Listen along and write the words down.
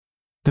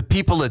The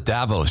people at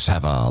Davos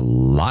have a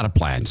lot of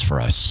plans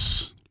for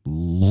us.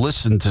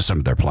 Listen to some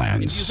of their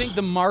plans. Do you think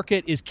the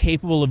market is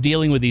capable of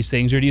dealing with these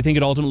things, or do you think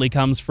it ultimately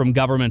comes from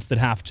governments that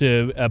have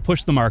to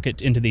push the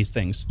market into these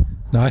things?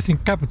 No, I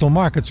think capital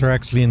markets are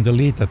actually in the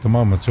lead at the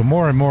moment. So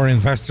more and more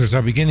investors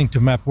are beginning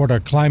to map what are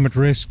climate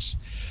risks,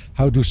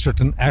 how do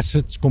certain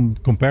assets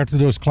compare to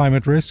those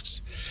climate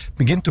risks,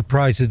 begin to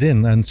price it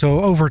in. And so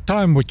over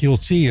time, what you'll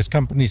see is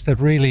companies that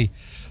really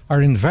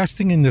are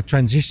investing in the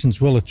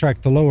transitions will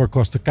attract a lower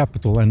cost of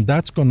capital, and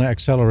that's going to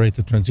accelerate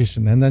the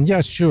transition. And then,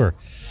 yes, sure,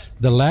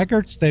 the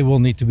laggards, they will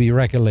need to be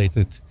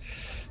regulated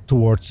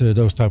towards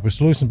those type of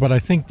solutions. But I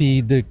think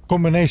the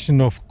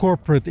combination of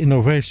corporate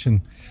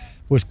innovation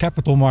with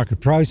capital market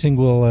pricing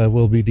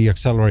will be the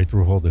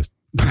accelerator of all this.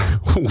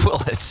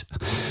 Well, it's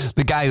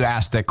the guy who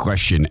asked that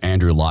question,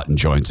 Andrew Lawton,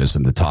 joins us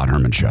in the Todd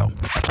Herman Show.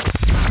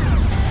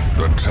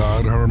 The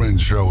Todd Herman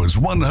Show is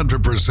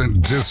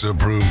 100%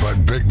 disapproved by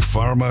big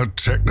pharma,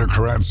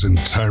 technocrats, and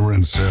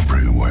tyrants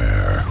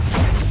everywhere.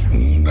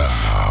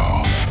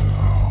 Now,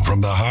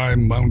 from the high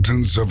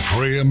mountains of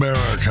free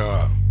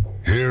America,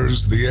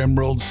 here's the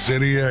Emerald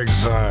City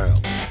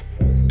exile,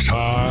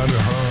 Todd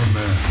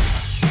Herman.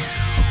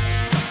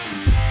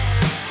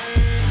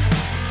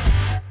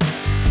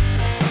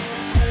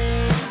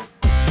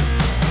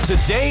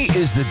 Today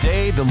is the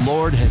day the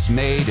Lord has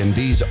made, and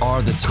these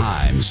are the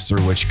times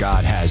through which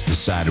God has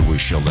decided we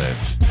shall live.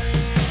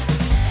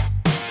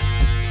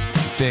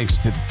 Thanks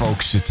to the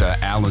folks at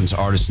Allen's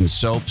Artisan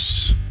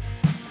Soaps,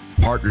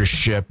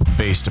 partnership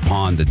based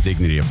upon the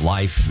dignity of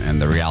life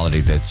and the reality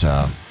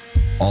that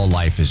all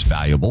life is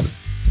valuable,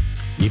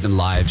 even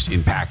lives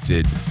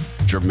impacted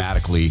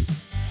dramatically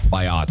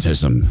by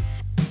autism.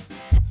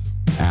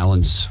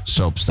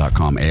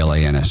 AllensSoaps.com,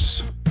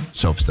 ALANS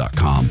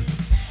soaps.com.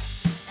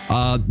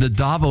 The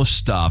Davos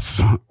stuff,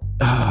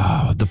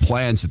 the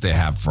plans that they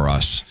have for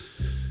us,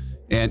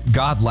 and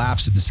God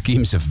laughs at the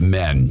schemes of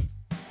men.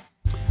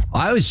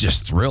 I was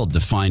just thrilled to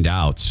find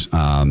out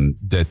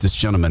that this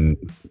gentleman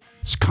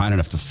is kind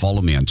enough to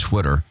follow me on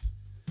Twitter.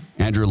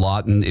 Andrew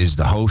Lawton is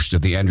the host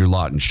of the Andrew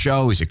Lawton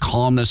Show. He's a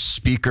columnist,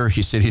 speaker.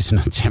 He said he's an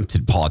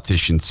attempted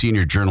politician,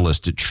 senior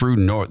journalist at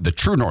the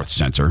True North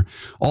Center.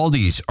 All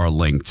these are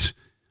linked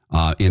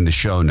in the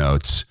show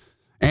notes.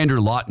 Andrew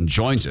Lawton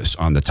joins us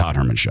on the Todd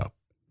Herman Show.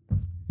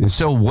 And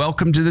so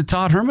welcome to the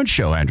Todd Herman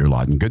Show, Andrew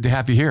Lawton. Good to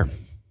have you here.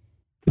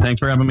 Thanks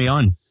for having me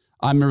on.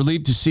 I'm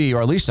relieved to see,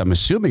 or at least I'm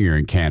assuming you're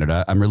in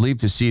Canada, I'm relieved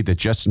to see that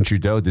Justin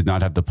Trudeau did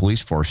not have the police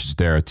forces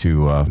there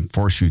to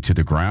force you to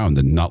the ground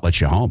and not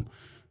let you home.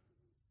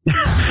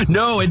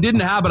 No, it didn't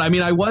happen. I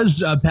mean, I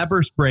was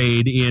pepper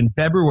sprayed in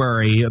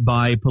February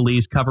by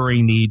police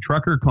covering the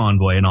trucker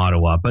convoy in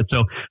Ottawa. But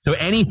so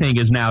anything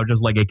is now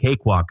just like a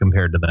cakewalk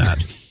compared to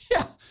that.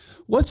 Yeah.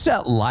 What's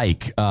that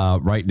like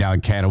right now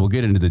in Canada? We'll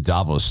get into the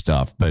Davos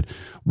stuff, but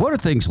what are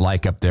things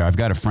like up there? I've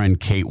got a friend,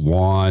 Kate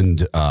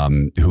Wand,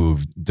 who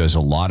does a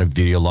lot of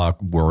video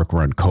work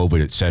around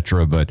COVID, et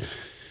cetera. But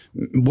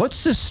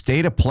what's the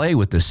state of play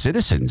with the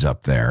citizens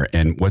up there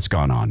and what's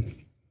gone on?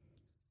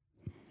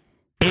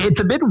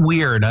 It's a bit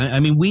weird. I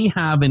mean, we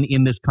have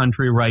in this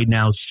country right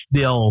now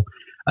still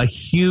a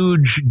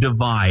huge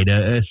divide,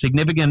 a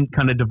significant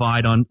kind of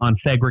divide on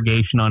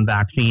segregation on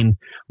vaccine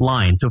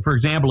lines. So, for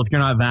example, if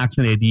you're not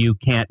vaccinated, you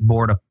can't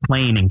board a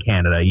plane in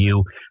Canada.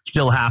 You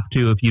still have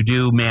to, if you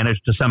do manage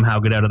to somehow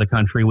get out of the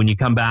country, when you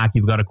come back,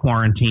 you've got to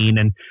quarantine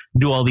and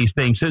do all these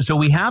things. So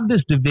we have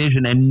this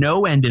division and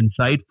no end in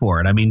sight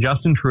for it. I mean,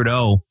 Justin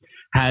Trudeau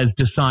has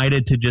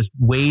decided to just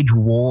wage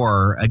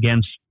war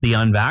against the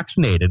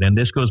unvaccinated. And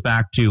this goes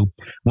back to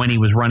when he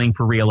was running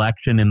for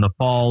re-election in the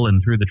fall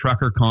and through the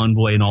trucker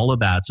convoy and all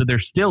of that. So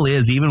there still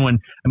is, even when,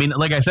 I mean,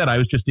 like I said, I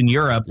was just in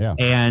Europe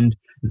and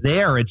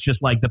there it's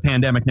just like the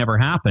pandemic never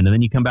happened. And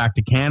then you come back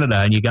to Canada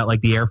and you got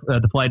like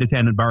the flight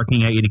attendant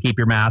barking at you to keep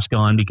your mask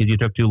on because you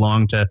took too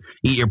long to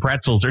eat your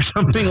pretzels or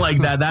something like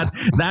that.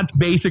 That's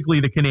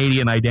basically the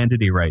Canadian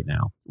identity right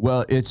now.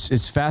 Well,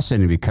 it's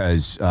fascinating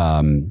because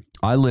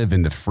I live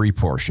in the free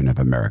portion of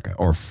America,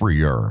 or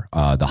freer,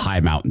 the high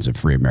mountains of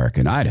free America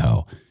in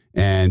Idaho.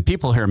 And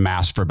people here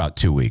masked for about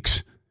 2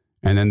 weeks.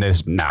 And then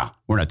there's,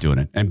 we're not doing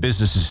it. And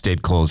businesses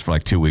stayed closed for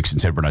like 2 weeks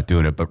and said, we're not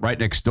doing it. But right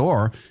next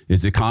door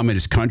is the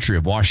communist country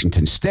of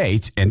Washington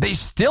State, and they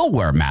still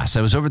wear masks.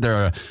 I was over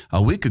there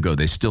a week ago.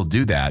 They still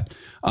do that.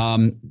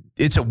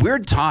 It's a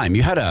weird time.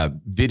 You had a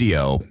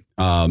video,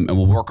 and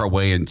we'll work our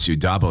way into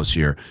Davos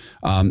here.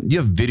 You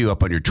have video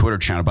up on your Twitter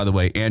channel. By the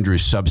way,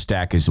 Andrew's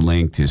Substack is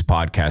linked. His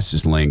podcast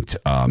is linked.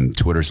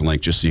 Twitter's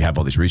linked, just so you have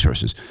all these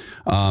resources.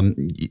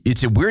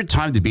 It's a weird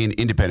time to be an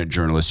independent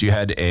journalist. You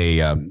had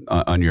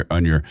on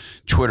your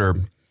Twitter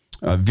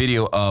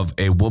video of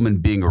a woman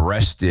being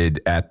arrested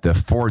at the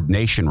Ford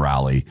Nation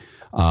rally.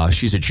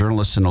 She's a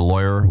journalist and a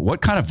lawyer.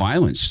 What kind of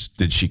violence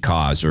did she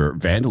cause, or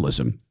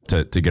vandalism,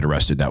 to get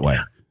arrested that way?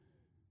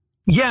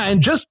 Yeah,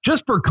 and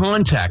just for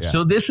context,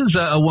 so this is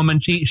a woman,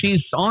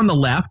 she's on the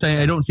left.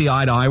 I don't see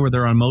eye to eye with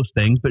her on most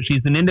things, but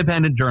she's an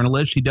independent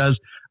journalist. She does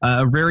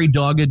a very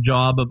dogged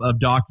job of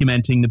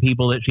documenting the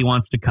people that she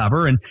wants to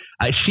cover. And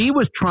she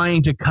was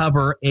trying to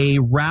cover a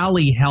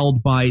rally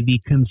held by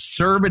the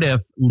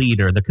Conservative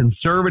leader, the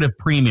Conservative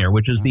Premier,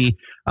 which is the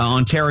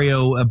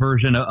Ontario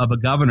version of a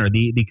governor,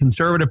 the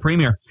Conservative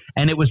Premier.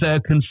 And it was a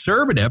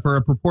Conservative, or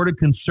a purported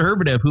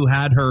Conservative, who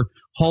had her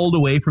hauled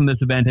away from this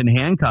event in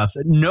handcuffs.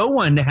 No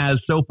one has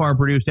so far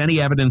produced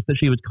any evidence that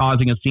she was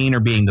causing a scene or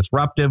being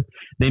disruptive.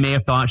 They may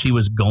have thought she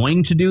was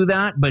going to do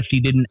that, but she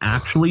didn't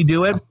actually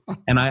do it.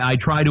 And I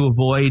try to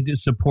avoid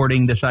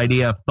supporting this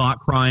idea of thought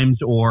crimes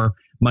or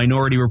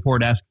Minority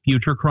Report-esque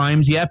future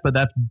crimes yet, but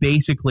that's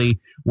basically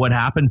what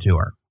happened to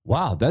her.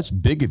 Wow, that's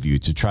big of you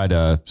to try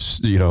to,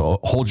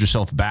 hold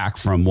yourself back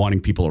from wanting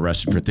people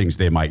arrested for things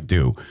they might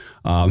do.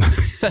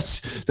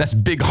 That's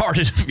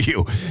big-hearted of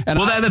you. And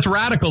that's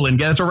radical, and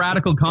that's a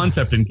radical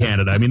concept in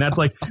Canada. I mean, that's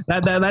like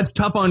that's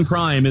tough on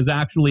crime is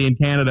actually in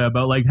Canada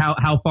about like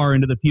how far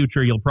into the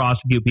future you'll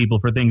prosecute people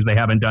for things they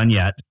haven't done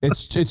yet.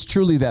 It's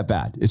truly that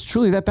bad. It's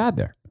truly that bad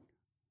there.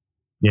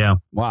 Yeah.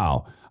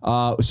 Wow.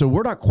 So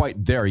we're not quite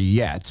there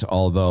yet,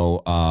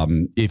 although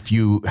if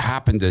you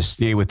happen to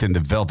stay within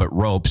the velvet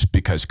ropes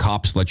because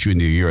cops let you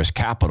into the U.S.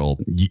 Capitol,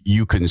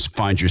 you can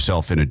find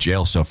yourself in a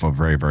jail cell for a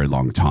very, very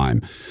long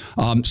time.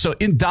 So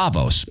in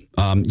Davos,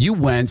 you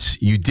went,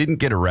 you didn't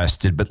get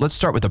arrested, but let's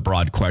start with a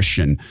broad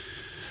question.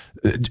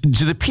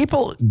 Do the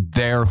people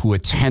there who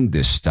attend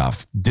this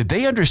stuff, did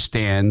they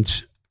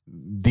understand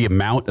the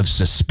amount of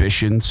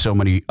suspicion so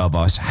many of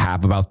us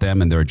have about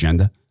them and their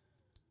agenda?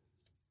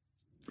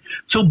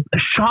 So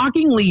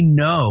shockingly,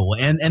 no.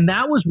 And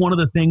that was one of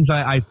the things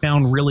I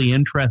found really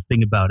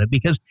interesting about it,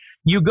 because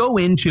you go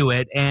into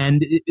it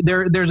and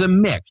there's a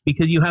mix,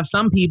 because you have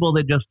some people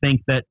that just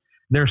think that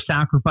they're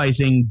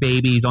sacrificing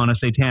babies on a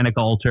satanic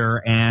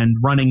altar and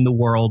running the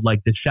world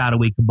like the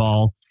shadowy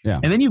cabal. Yeah.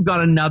 And then you've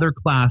got another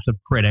class of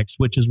critics,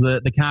 which is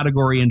the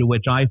category into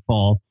which I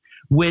fall,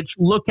 which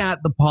look at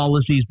the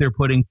policies they're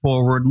putting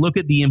forward, look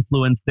at the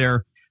influence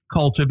they're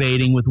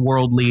cultivating with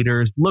world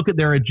leaders, look at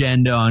their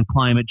agenda on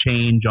climate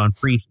change, on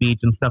free speech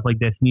and stuff like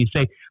this. And you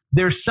say,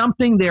 there's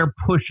something they're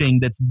pushing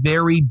that's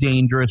very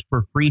dangerous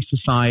for free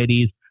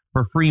societies,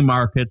 for free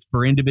markets,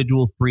 for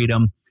individual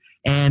freedom.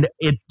 And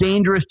it's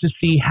dangerous to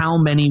see how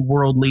many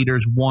world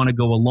leaders want to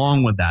go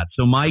along with that.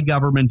 So my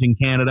government in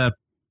Canada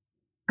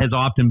has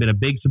often been a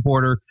big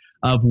supporter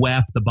of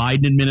WEF. The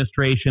Biden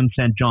administration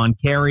sent John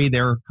Kerry.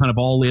 They're kind of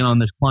all in on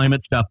this climate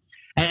stuff.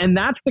 And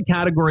that's the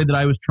category that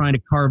I was trying to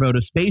carve out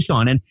a space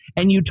on.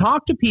 And you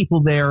talk to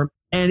people there,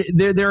 and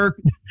there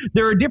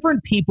are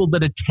different people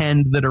that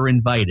attend that are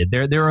invited.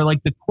 There are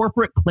like the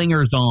corporate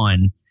clingers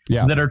on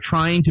that are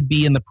trying to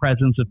be in the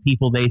presence of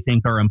people they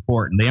think are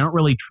important. They aren't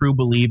really true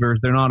believers.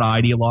 They're not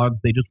ideologues.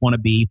 They just want to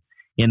be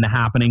in the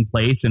happening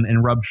place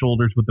and rub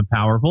shoulders with the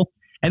powerful.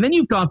 And then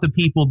you've got the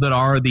people that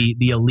are the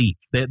elite,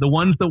 the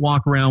ones that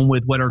walk around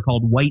with what are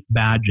called white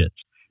badges,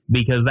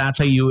 because that's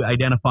how you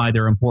identify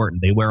they're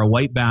important. They wear a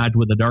white badge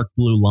with a dark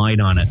blue line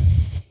on it.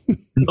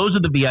 And those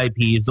are the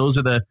VIPs. Those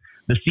are the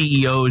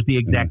CEOs, the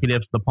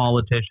executives, the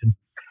politicians.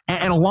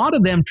 And a lot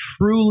of them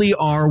truly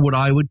are what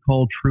I would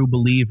call true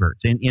believers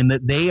in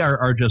that they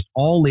are just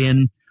all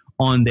in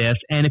on this.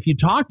 And if you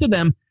talk to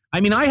them, I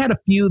mean, I had a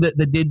few that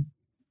did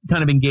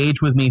kind of engage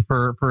with me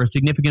for a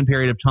significant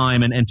period of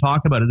time and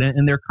talk about it.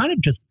 And they're kind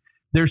of just,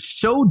 they're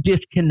so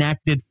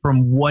disconnected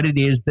from what it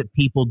is that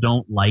people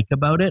don't like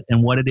about it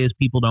and what it is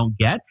people don't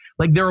get.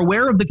 Like, they're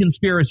aware of the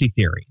conspiracy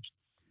theories,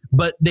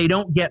 but they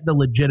don't get the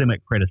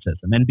legitimate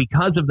criticism. And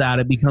because of that,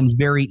 it becomes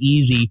very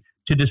easy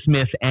to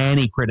dismiss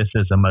any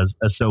criticism as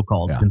a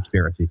so-called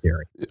conspiracy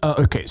theory.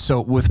 Okay, so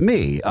with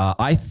me,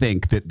 I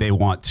think that they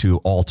want to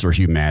alter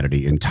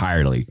humanity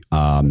entirely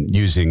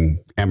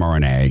using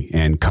mRNA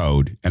and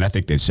code, and I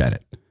think they said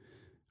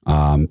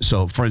it.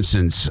 So, for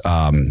instance,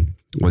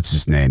 what's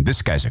his name?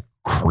 This guy's a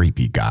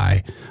creepy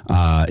guy.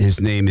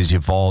 His name is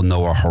Yuval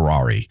Noah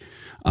Harari,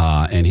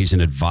 and he's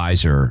an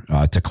advisor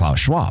to Klaus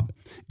Schwab.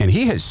 And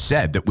he has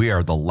said that we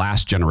are the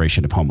last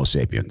generation of Homo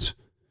sapiens.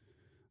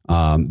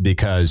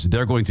 Because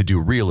they're going to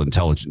do real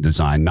intelligent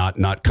design,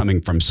 not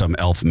coming from some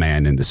elf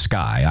man in the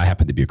sky. I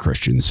happen to be a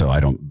Christian, so I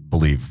don't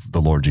believe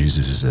the Lord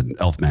Jesus is an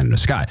elf man in the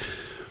sky.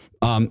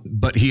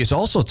 But he has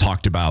also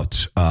talked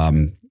about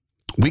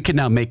we can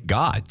now make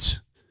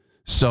gods.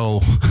 So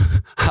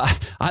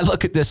I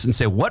look at this and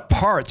say, what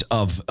part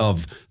of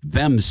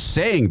them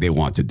saying they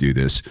want to do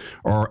this,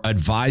 or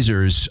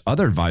advisors,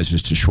 other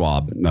advisors to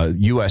Schwab,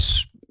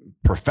 U.S.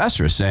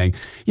 professors saying,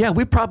 yeah,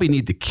 we probably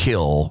need to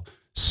kill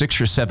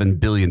 6 or 7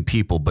 billion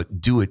people,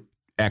 but do it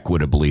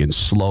equitably and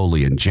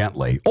slowly and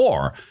gently,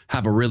 or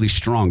have a really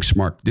strong,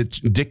 smart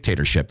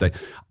dictatorship. That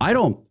I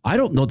don't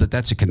know that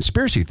that's a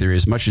conspiracy theory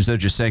as much as they're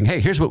just saying, hey,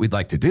 here's what we'd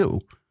like to do.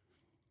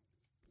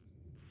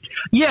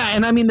 Yeah,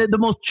 and I mean, the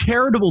most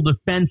charitable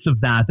defense of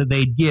that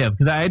they'd give,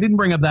 because I didn't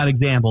bring up that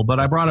example, but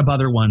I brought up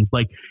other ones,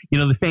 like,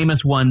 the famous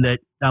one that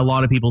a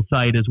lot of people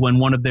cite is when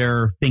one of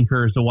their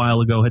thinkers a while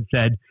ago had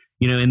said,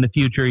 in the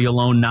future you'll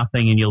own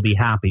nothing and you'll be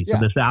happy. So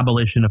this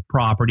abolition of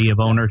property, of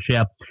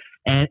ownership.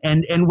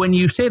 And when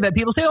you say that,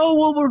 people say, oh,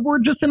 well, we're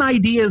just an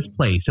ideas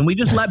place and we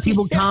just let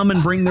people come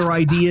and bring their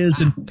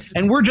ideas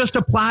and we're just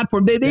a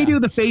platform. They do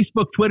the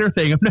Facebook, Twitter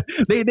thing.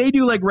 They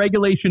do like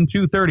Regulation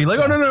 230. Like,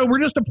 oh, no,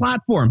 we're just a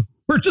platform.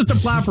 We're just a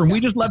platform. We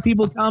just let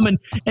people come and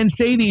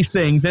say these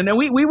things. And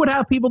we would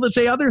have people that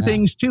say other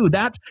things too.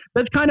 That's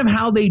kind of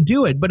how they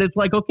do it. But it's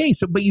like, okay,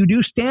 but you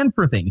do stand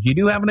for things. You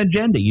do have an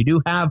agenda. You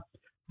do have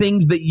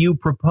things that you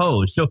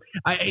propose. So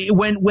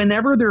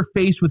whenever they're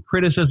faced with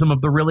criticism of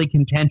the really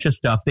contentious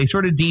stuff, they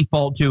sort of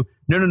default to,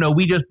 no,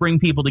 we just bring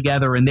people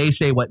together and they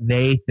say what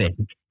they think.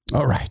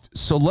 All right.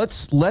 So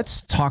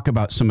let's talk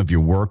about some of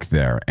your work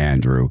there,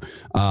 Andrew.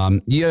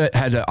 You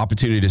had an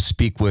opportunity to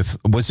speak with,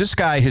 was this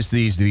guy, he's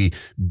the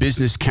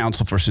Business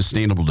Council for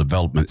Sustainable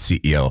Development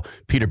CEO,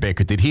 Peter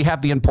Baker. Did he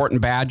have the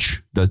important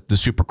badge, the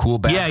super cool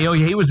badge? Yeah,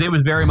 he was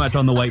very much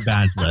on the white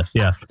badge list.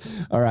 Yeah.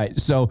 All right.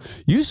 So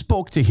you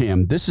spoke to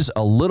him. This is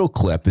a little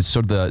clip. It's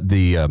sort of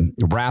the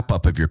wrap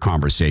up of your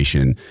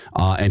conversation.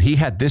 And he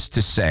had this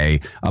to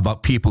say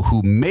about people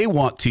who may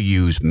want to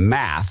use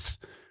math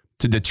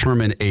to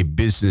determine a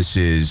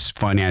business's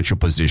financial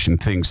position,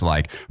 things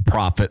like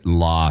profit and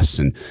loss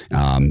and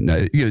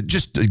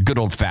just good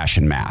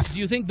old-fashioned math. Do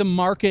you think the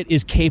market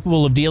is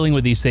capable of dealing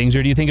with these things,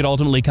 or do you think it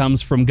ultimately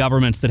comes from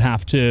governments that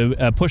have to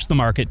push the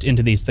market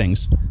into these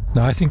things?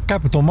 No, I think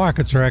capital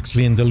markets are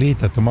actually in the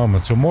lead at the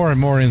moment. So more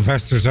and more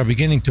investors are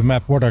beginning to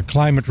map what are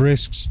climate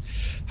risks,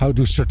 how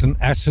do certain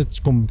assets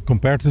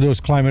compare to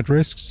those climate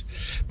risks,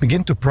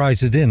 begin to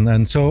price it in.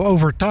 And so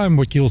over time,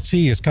 what you'll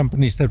see is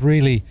companies that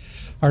really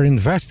are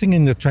investing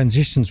in the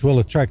transitions will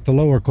attract a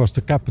lower cost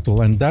of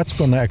capital, and that's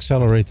going to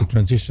accelerate the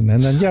transition.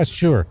 And then, yes,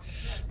 sure,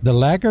 the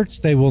laggards,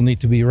 they will need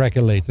to be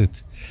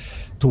regulated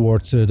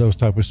towards those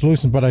type of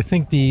solutions. But I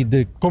think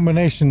the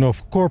combination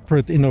of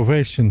corporate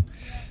innovation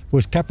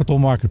with capital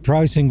market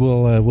pricing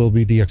will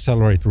be the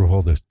accelerator of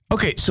all this.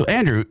 Okay, so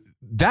Andrew,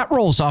 that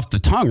rolls off the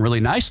tongue really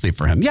nicely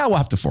for him. Yeah, we'll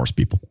have to force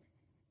people.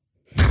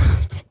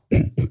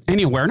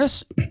 Any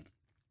awareness?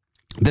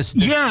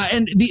 Yeah,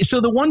 and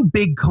so the one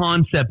big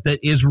concept that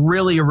is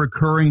really a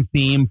recurring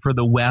theme for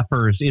the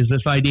WEFers is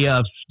this idea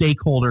of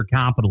stakeholder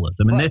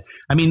capitalism. And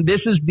this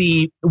is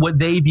what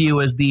they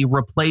view as the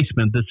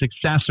replacement, the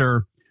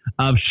successor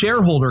of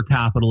shareholder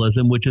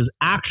capitalism, which is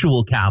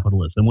actual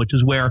capitalism, which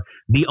is where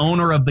the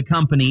owner of the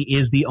company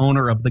is the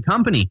owner of the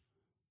company.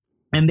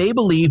 And they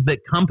believe that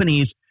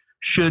companies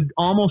should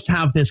almost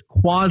have this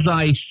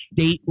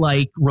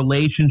quasi-state-like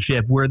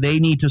relationship where they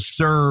need to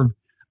serve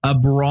a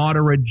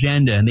broader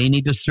agenda, and they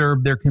need to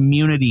serve their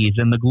communities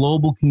and the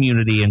global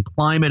community and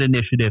climate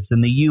initiatives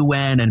and the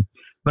UN,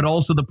 but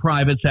also the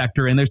private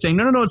sector. And they're saying,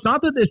 no, it's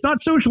not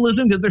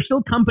socialism, because they're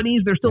still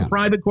companies, they're still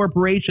private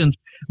corporations,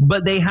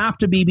 but they have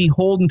to be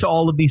beholden to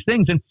all of these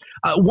things. And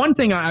one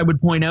thing I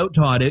would point out,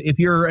 Todd,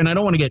 and I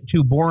don't want to get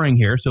too boring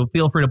here, so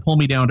feel free to pull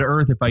me down to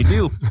earth if I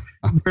do.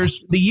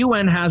 The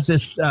UN has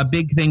this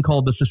big thing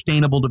called the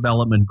Sustainable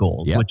Development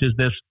Goals, which is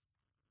this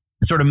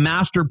sort of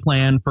master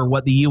plan for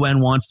what the UN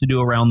wants to do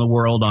around the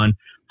world on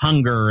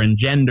hunger and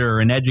gender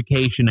and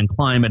education and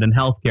climate and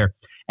healthcare.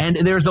 And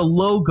there's a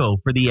logo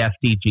for the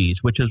SDGs,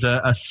 which is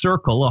a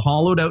circle, a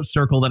hollowed out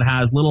circle that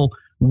has little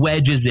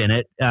wedges in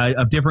it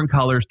of different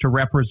colors to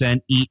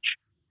represent each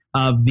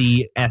of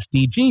the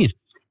SDGs.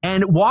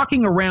 And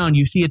walking around,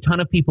 you see a ton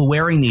of people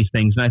wearing these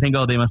things. And I think,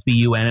 they must be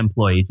UN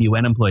employees.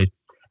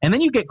 And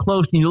then you get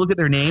close and you look at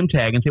their name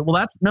tag and say, well,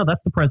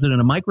 that's the president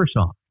of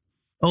Microsoft.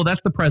 Oh, that's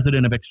the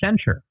president of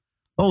Accenture.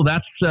 Oh,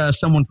 that's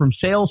someone from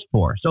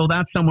Salesforce. Oh,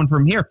 that's someone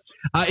from here.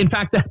 In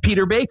fact, that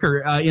Peter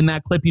Baker in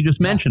that clip you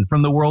just mentioned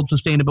from the World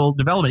Sustainable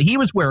Development, he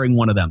was wearing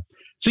one of them.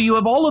 So you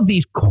have all of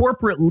these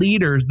corporate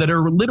leaders that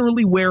are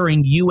literally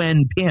wearing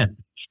UN pins.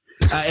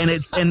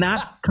 And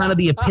that's kind of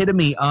the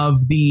epitome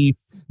of the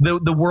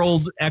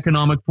World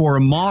Economic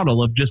Forum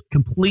model of just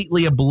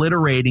completely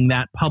obliterating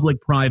that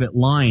public-private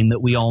line that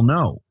we all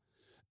know.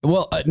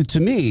 Well,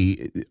 to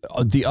me,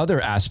 the other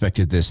aspect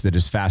of this that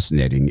is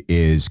fascinating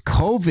is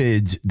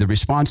COVID. The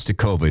response to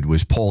COVID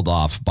was pulled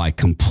off by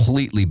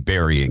completely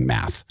burying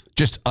math,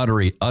 just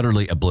utterly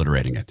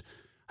obliterating it.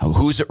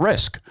 Who's at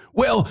risk?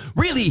 Well,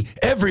 really,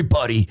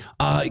 everybody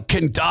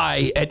can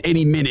die at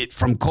any minute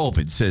from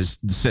COVID, says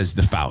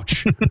the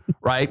Fauci,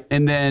 right?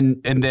 And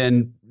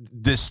then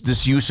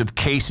this use of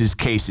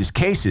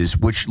cases,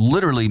 which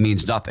literally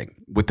means nothing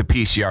with the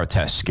PCR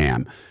test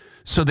scam.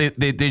 So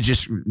they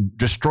just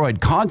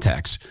destroyed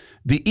context.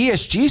 The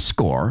ESG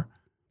score,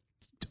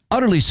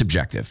 utterly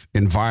subjective: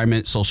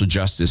 environment, social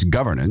justice,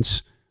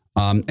 governance.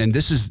 And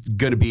this is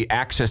going to be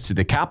access to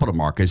the capital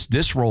markets.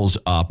 This rolls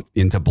up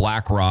into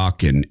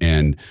BlackRock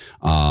and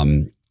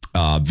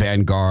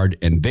Vanguard,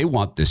 and they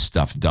want this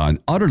stuff done.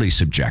 Utterly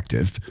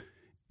subjective.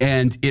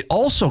 And it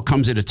also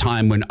comes at a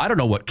time when I don't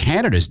know what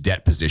Canada's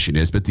debt position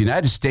is, but the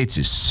United States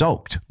is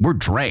soaked. We're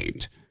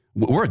drained.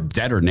 We're a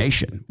debtor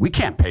nation. We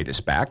can't pay this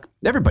back.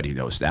 Everybody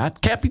knows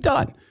that. Can't be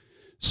done.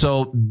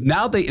 So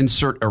now they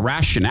insert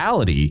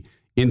irrationality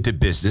into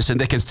business, and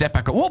they can step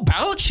back. Well,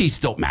 balance sheets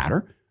don't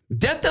matter.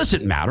 Debt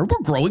doesn't matter.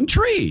 We're growing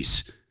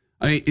trees.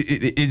 I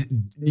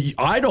mean,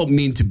 I don't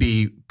mean to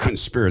be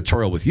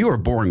conspiratorial with you or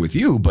boring with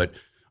you, but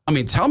I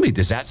mean, tell me,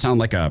 does that sound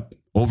like a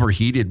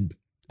overheated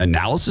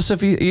analysis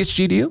of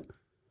ESG to you?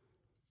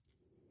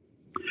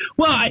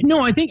 Well, I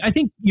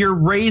think you're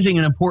raising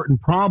an important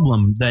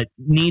problem that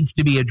needs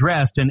to be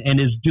addressed, and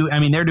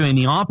they're doing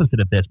the opposite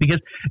of this, because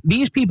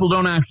these people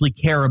don't actually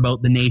care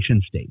about the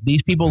nation state.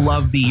 These people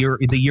love the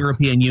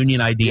European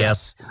Union idea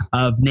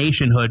of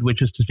nationhood,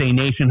 which is to say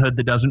nationhood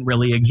that doesn't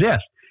really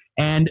exist.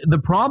 And the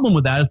problem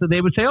with that is that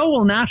they would say, oh,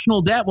 well,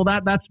 national debt, well,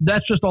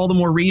 that's just all the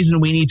more reason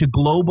we need to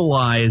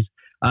globalize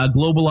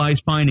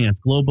finance,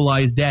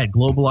 globalize debt,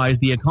 globalize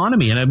the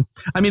economy. And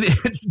I mean,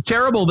 it's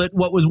terrible that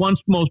what was once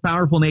the most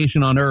powerful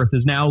nation on earth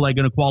is now like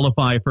going to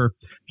qualify for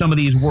some of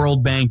these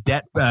World Bank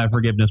debt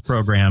forgiveness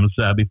programs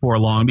before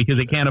long because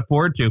it can't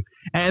afford to.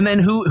 And then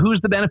who's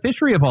the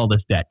beneficiary of all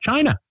this debt?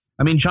 China.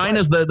 I mean,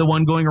 China's the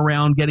one going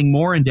around getting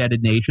more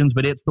indebted nations,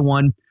 but it's the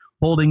one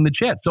holding the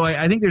chip. So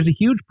I think there's a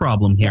huge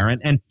problem here.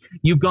 And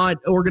you've got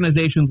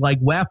organizations like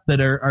WEF that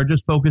are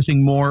just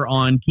focusing more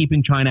on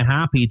keeping China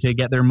happy to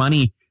get their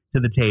money to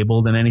the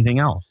table than anything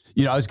else.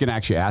 You know, I was going to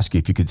actually ask you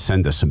if you could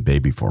send us some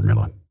baby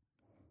formula.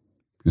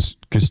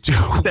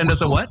 Send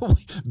us a what?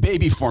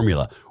 Baby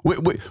formula.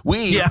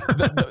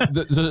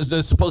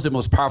 The supposed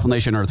most powerful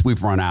nation on earth,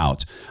 we've run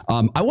out.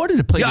 I wanted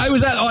to play. Yeah, I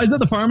was at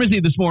the pharmacy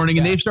this morning,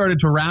 and they started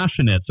to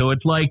ration it. So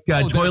it's like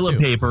toilet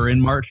paper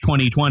in March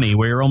 2020,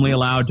 where you're only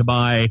allowed to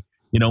buy,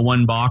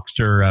 one box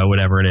or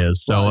whatever it is.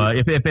 So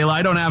if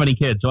I don't have any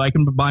kids, so I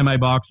can buy my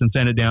box and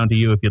send it down to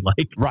you if you'd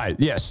like. Right.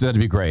 Yes, that'd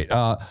be great.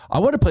 I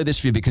want to play this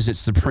for you because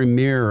it's the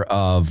premier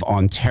of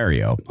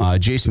Ontario,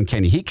 Jason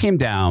Kenney. He came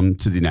down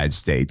to the United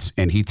States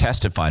and he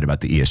testified about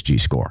the ESG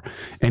score.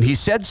 And he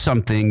said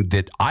something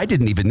that I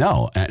didn't even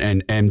know.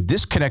 And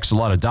this connects a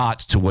lot of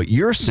dots to what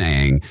you're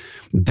saying.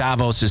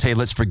 Davos says, hey,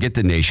 let's forget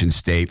the nation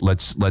state.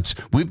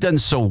 We've done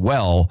so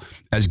well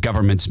as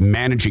governments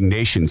managing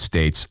nation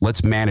states.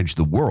 Let's manage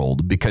the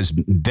world, because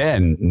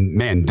then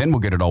we'll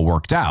get it all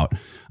worked out.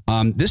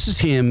 This is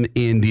him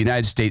in the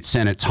United States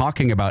Senate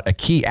talking about a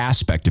key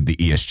aspect of the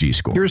ESG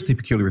score. Here's the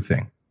peculiar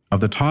thing. Of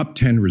the top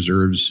 10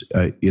 reserves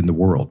in the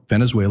world,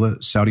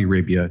 Venezuela, Saudi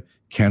Arabia,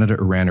 Canada,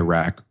 Iran,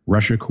 Iraq,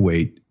 Russia,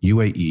 Kuwait,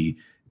 UAE,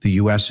 the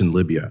US, and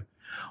Libya.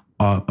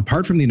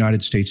 Apart from the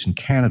United States and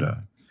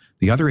Canada,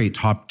 the other 8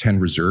 top 10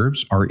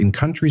 reserves are in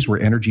countries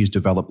where energy is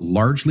developed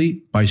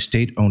largely by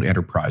state-owned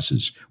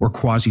enterprises or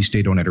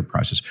quasi-state-owned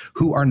enterprises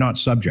who are not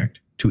subject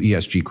to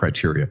ESG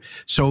criteria.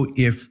 So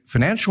if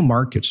financial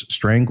markets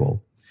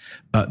strangle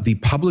the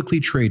publicly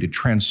traded,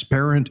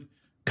 transparent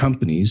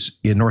companies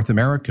in North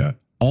America,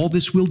 all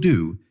this will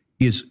do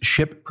is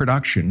ship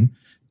production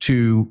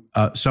to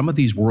some of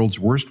these world's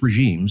worst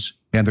regimes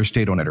and their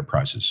state-owned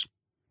enterprises.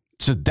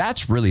 So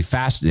that's really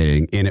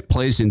fascinating, and it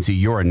plays into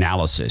your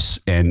analysis.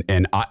 And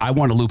I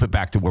want to loop it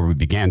back to where we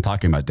began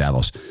talking about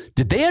Davos.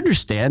 Did they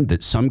understand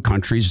that some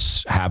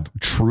countries have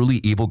truly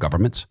evil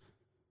governments?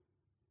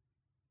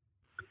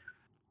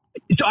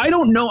 So I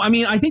don't know. I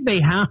mean, I think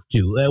they have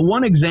to.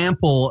 One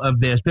example of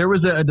this, there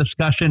was a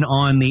discussion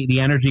on the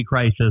energy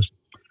crisis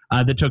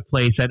that took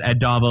place at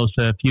Davos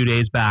a few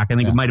days back. I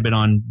think it might have been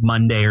on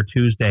Monday or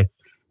Tuesday.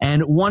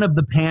 And one of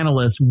the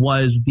panelists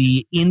was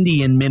the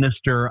Indian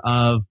Minister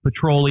of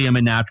Petroleum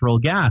and Natural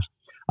Gas,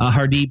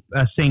 Hardeep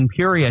Singh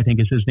Puri, I think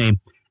is his name.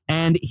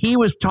 And he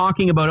was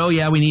talking about,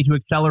 we need to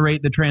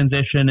accelerate the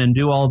transition and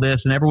do all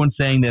this. And everyone's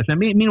saying this. And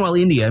meanwhile,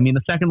 India,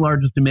 the second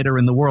largest emitter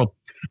in the world.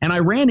 And I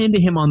ran into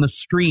him on the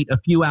street a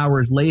few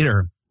hours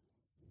later.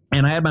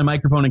 And I had my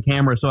microphone and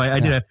camera. So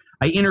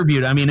I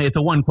interviewed, it's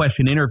a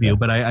one-question interview,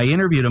 but I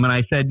interviewed him and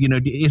I said,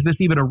 is this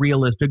even a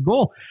realistic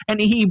goal? And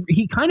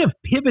he kind of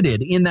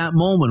pivoted in that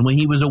moment when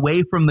he was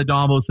away from the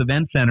Davos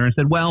Event Center and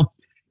said, well,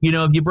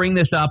 if you bring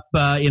this up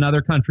in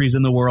other countries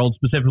in the world,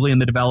 specifically in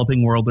the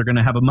developing world, they're going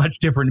to have a much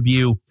different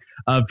view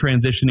of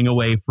transitioning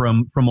away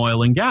from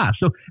oil and gas.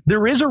 So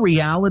there is a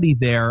reality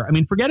there.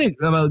 Forgetting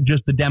about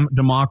just the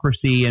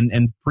democracy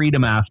and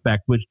freedom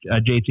aspect, which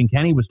Jason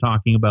Kenney was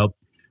talking about,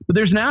 but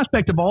there's an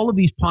aspect of all of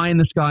these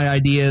pie-in-the-sky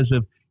ideas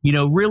of,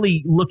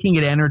 really looking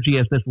at energy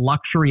as this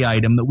luxury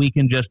item that we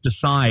can just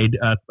decide,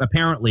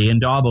 apparently in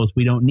Davos,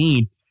 we don't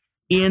need.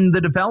 In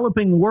the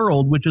developing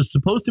world, which is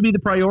supposed to be the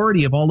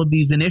priority of all of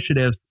these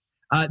initiatives,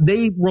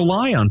 they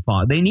rely on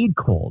fossil. They need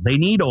coal, they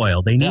need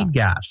oil, they need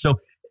gas. So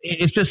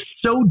it's just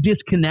so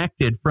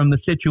disconnected from the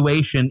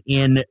situation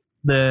in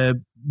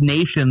the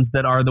nations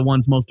that are the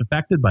ones most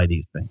affected by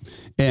these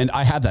things. And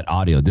I have that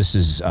audio. This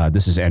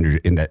is Andrew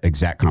in that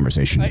exact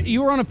conversation.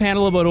 You were on a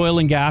panel about oil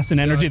and gas and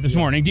energy this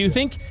morning. Do you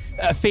think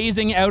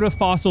phasing out of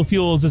fossil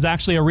fuels is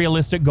actually a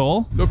realistic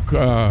goal? Look,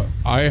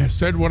 I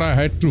said what I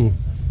had to,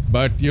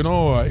 but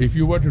if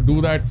you were to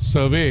do that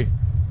survey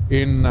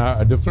in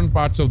different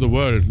parts of the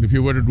world, if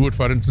you were to do it,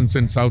 for instance,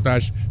 in South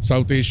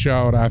Asia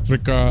or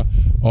Africa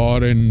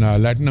or in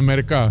Latin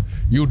America,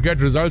 you'd get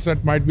results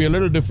that might be a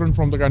little different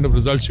from the kind of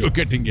results you're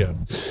getting here.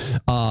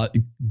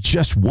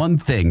 Just one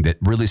thing that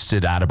really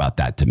stood out about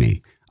that to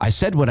me. I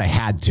said what I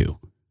had to.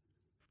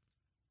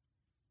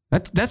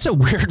 That's a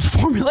weird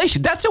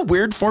formulation. That's a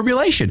weird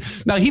formulation.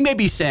 Now, he may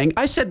be saying,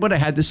 I said what I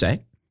had to say.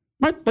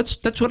 Right?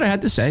 That's what I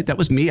had to say. That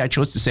was me. I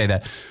chose to say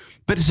that.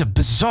 But it's a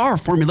bizarre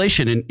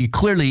formulation. And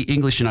clearly,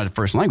 English is not a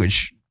first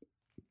language.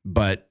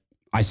 But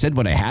I said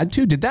what I had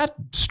to. Did that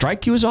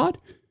strike you as odd?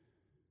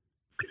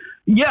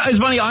 Yeah, it's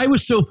funny. I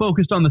was so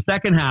focused on the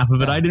second half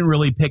of it, I didn't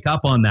really pick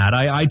up on that.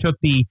 I took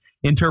the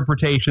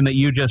interpretation that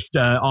you just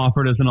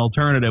offered as an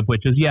alternative,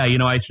 which is,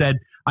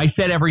 I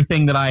said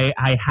everything that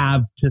I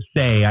have to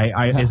say.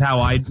 Is how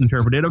I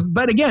interpreted it.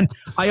 But again,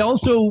 I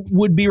also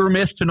would be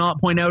remiss to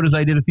not point out, as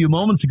I did a few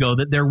moments ago,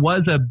 that there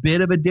was a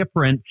bit of a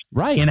difference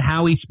in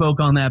how he spoke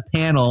on that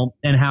panel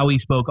and how he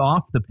spoke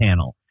off the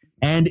panel.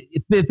 And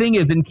the thing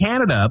is, in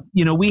Canada,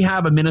 we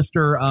have a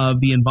Minister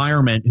of the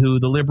Environment who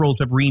the Liberals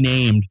have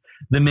renamed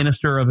the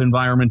Minister of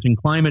Environment and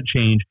Climate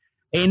Change.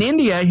 In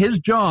India, his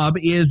job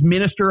is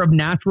Minister of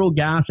Natural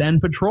Gas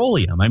and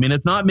Petroleum. I mean,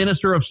 it's not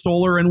Minister of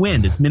Solar and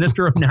Wind. It's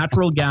Minister of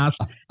Natural Gas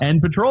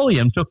and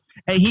Petroleum. So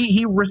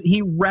he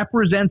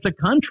represents a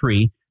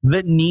country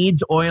that needs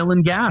oil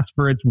and gas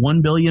for its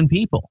 1 billion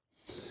people.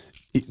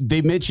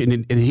 They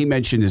mentioned, and he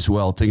mentioned as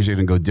well, things are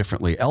going to go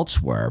differently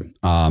elsewhere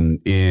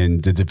in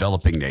the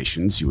developing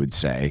nations, you would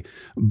say.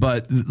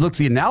 But look,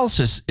 the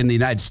analysis in the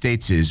United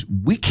States is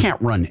we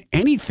can't run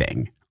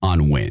anything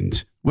on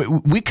wind.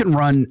 We can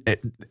run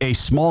a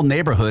small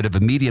neighborhood of a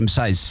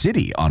medium-sized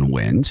city on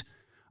wind.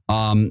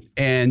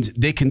 And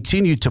they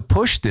continue to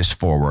push this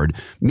forward.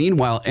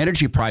 Meanwhile,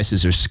 energy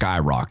prices are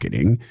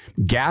skyrocketing.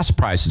 Gas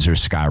prices are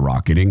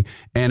skyrocketing.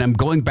 And I'm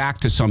going back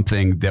to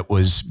something that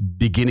was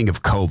beginning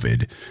of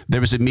COVID. There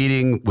was a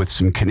meeting with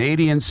some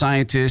Canadian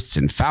scientists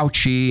and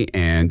Fauci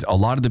and a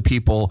lot of the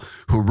people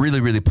who really,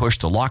 really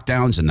pushed the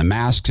lockdowns and the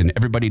masks and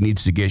everybody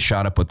needs to get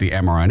shot up with the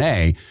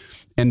mRNA.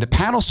 And the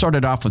panel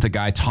started off with a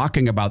guy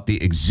talking about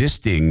the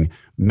existing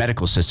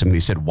medical system. And he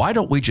said, why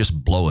don't we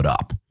just blow it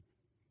up?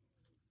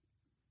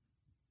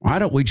 Why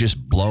don't we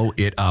just blow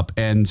it up?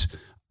 And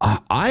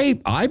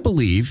I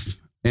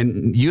believe,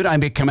 and you and I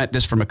may come at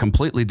this from a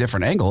completely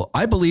different angle,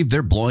 I believe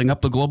they're blowing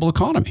up the global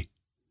economy.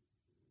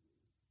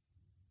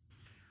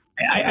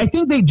 I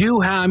think they do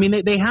have,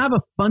 they have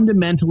a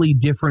fundamentally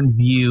different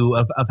view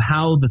of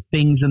how the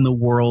things in the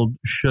world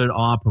should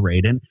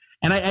operate. And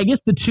I guess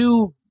the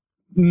two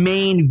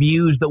main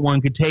views that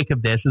one could take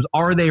of this is,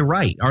 are they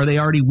right? Are they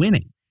already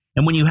winning?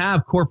 And when you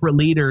have corporate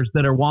leaders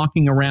that are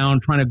walking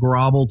around trying to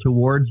grovel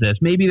towards this,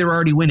 maybe they're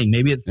already winning.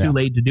 Maybe it's too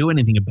late to do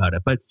anything about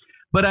it. But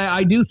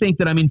I do think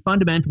that,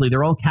 fundamentally,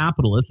 they're all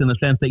capitalists in the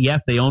sense that, yes,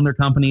 they own their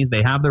companies,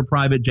 they have their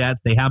private jets,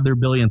 they have their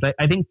billions.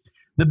 I think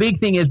the big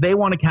thing is they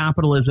want a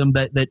capitalism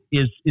that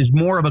is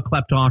more of a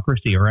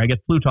kleptocracy, or I guess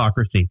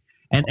plutocracy.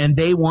 And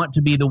they want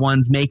to be the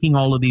ones making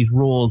all of these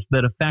rules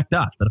that affect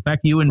us, that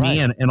affect you and me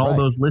and all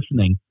those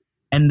listening.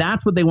 And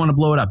that's what they want to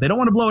blow it up. They don't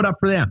want to blow it up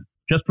for them,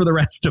 just for the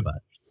rest of us.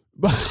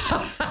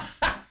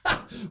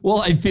 Well,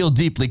 I feel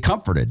deeply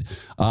comforted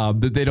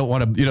that they don't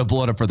want to,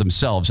 blow it up for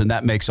themselves, and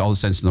that makes all the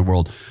sense in the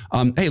world.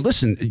 Hey,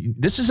 listen,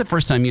 this is the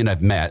first time you and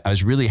I've met. I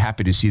was really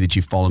happy to see that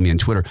you follow me on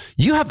Twitter.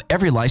 You have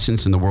every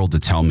license in the world to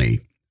tell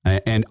me,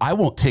 and I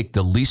won't take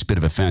the least bit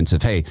of offense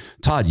if, hey,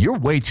 Todd, you're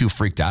way too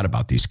freaked out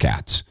about these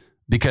cats.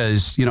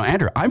 Because,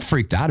 Andrew, I'm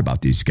freaked out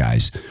about these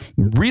guys,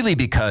 really,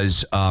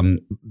 because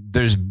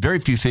there's very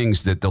few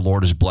things that the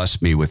Lord has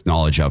blessed me with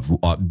knowledge of.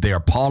 Their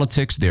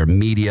politics, their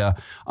media,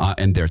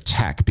 and their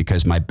tech,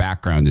 because my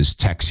background is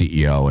tech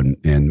CEO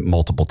and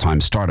multiple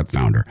time startup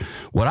founder.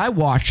 What I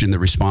watched in the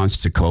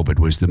response to COVID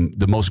was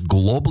the most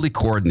globally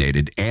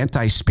coordinated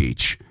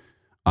anti-speech,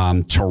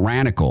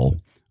 tyrannical,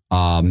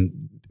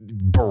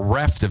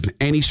 bereft of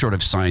any sort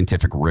of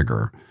scientific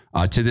rigor.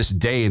 To this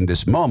day, in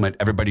this moment,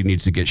 everybody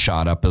needs to get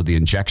shot up, though the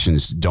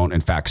injections don't, in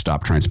fact,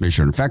 stop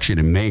transmission or infection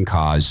and may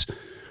cause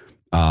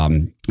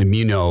derangement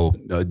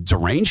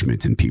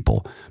in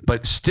people.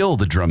 But still,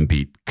 the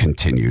drumbeat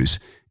continues.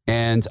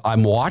 And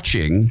I'm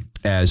watching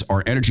as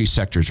our energy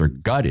sectors are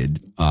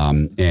gutted,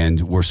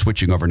 and we're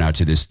switching over now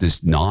to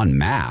this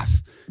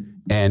non-math.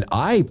 And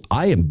I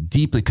am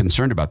deeply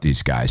concerned about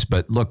these guys.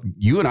 But look,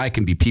 you and I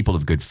can be people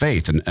of good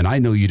faith, and I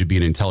know you to be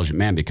an intelligent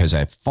man because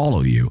I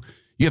follow you.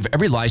 You have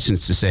every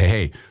license to say,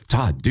 hey,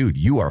 Todd, dude,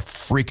 you are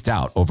freaked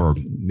out over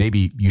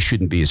maybe you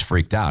shouldn't be as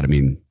freaked out.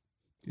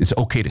 It's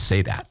okay to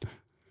say that.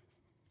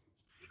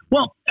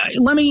 Well,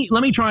 let me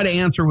try to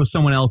answer with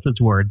someone else's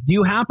words. Do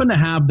you happen to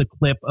have the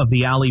clip of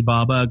the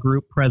Alibaba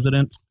Group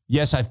president?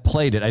 Yes, I've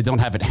played it. I don't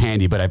have it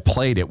handy, but I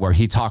played it where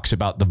he talks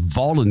about the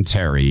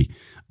voluntary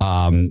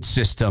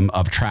system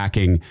of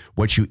tracking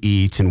what you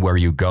eat and where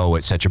you go,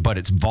 et cetera. But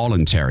it's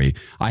voluntary.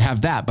 I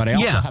have that, but I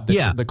also have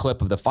the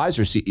clip of the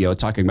Pfizer CEO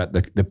talking about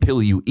the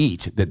pill you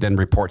eat that then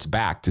reports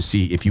back to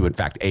see if you in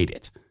fact ate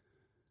it.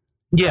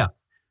 Yeah.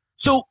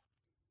 So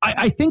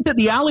I think that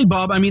the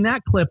Alibaba,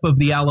 that clip of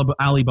the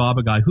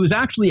Alibaba guy, who's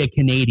actually a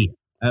Canadian,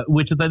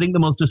 which is, I think, the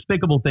most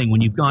despicable thing when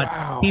you've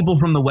got people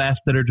from the West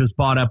that are just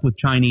bought up with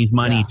Chinese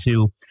money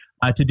to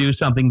do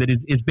something that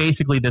is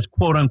basically this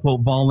quote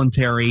unquote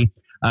voluntary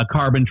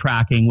carbon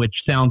tracking, which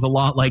sounds a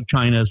lot like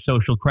China's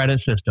social credit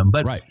system.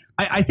 But right.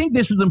 I think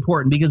this is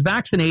important because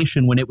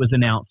vaccination, when it was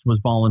announced, was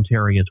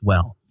voluntary as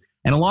well.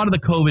 And a lot of the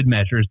COVID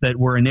measures that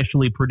were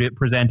initially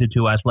presented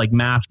to us, like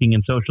masking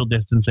and social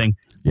distancing,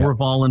 were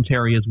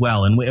voluntary as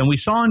well. And we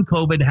saw in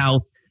COVID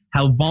how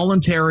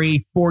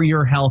voluntary for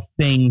your health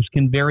things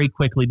can very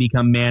quickly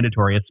become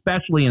mandatory,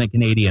 especially in a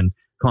Canadian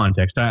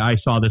context. I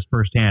saw this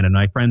firsthand, and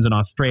my friends in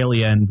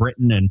Australia and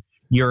Britain and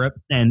Europe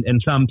and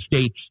some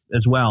states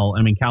as well.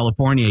 I mean,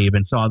 California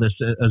even saw this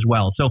as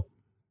well. So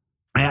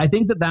I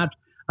think that that's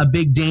a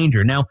big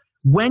danger. Now,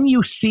 when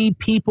you see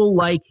people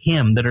like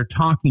him that are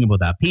talking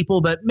about that,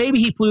 people that maybe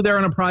he flew there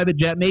on a private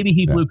jet, maybe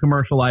he flew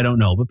commercial, I don't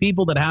know, but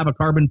people that have a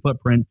carbon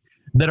footprint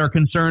that are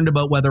concerned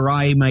about whether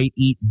I might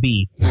eat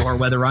beef or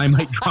whether I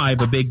might drive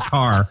a big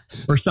car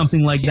or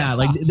something like that.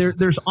 Like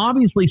there's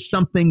obviously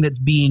something that's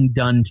being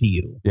done to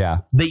you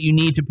that you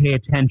need to pay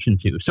attention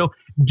to. So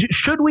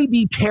should we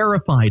be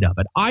terrified of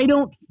it? I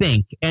don't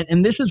think,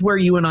 and this is where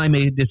you and I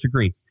may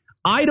disagree,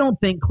 I don't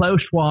think Klaus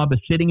Schwab is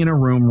sitting in a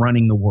room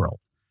running the world.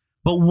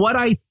 But what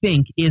I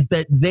think is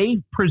that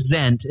they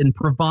present and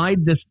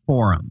provide this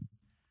forum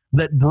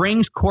that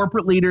brings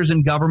corporate leaders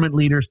and government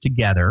leaders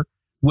together,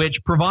 which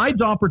provides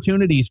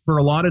opportunities for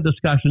a lot of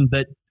discussions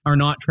that are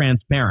not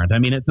transparent. I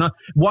mean, it's not.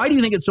 Why do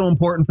you think it's so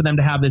important for them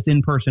to have this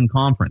in-person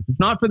conference? It's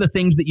not for the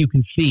things that you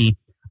can see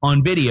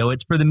on video.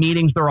 It's for the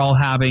meetings they're all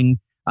having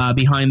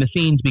behind the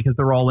scenes because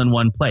they're all in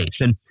one place.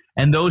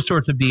 And those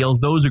sorts of deals,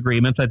 those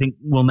agreements, I think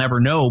we'll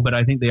never know, but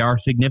I think they are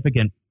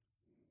significant.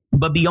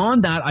 But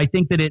beyond that, I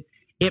think that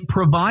it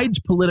provides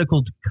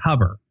political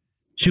cover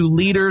to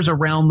leaders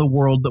around the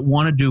world that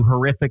want to do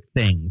horrific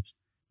things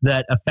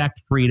that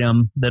affect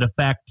freedom, that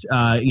affect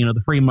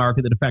the free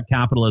market, that affect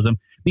capitalism,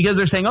 because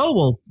they're saying, oh,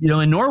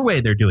 well, in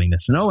Norway they're doing this,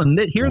 and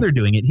here they're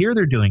doing it, here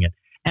they're doing it.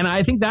 And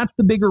I think that's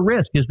the bigger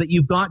risk, is that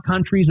you've got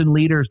countries and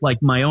leaders like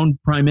my own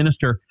prime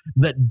minister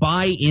that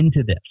buy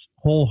into this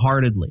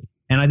wholeheartedly.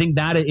 And I think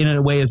that in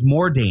a way is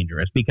more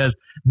dangerous because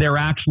they're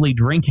actually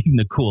drinking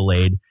the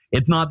Kool-Aid.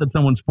 It's not that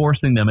someone's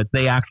forcing them, it's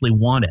they actually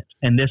want it.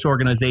 And this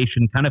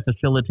organization kind of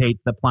facilitates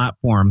the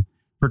platform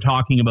for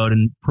talking about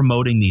and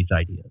promoting these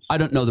ideas. I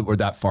don't know that we're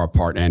that far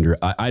apart, Andrew.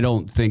 I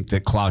don't think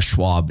that Klaus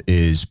Schwab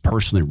is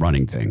personally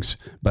running things,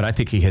 but I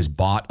think he has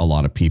bought a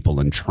lot of people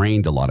and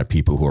trained a lot of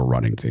people who are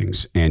running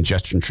things. And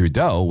Justin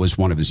Trudeau was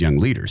one of his young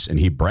leaders, and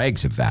he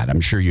brags of that.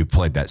 I'm sure you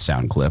played that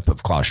sound clip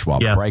of Klaus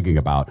Schwab bragging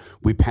about,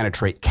 we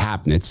penetrate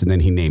cabinets, and then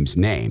he names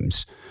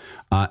names.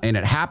 And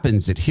it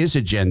happens that his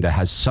agenda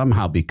has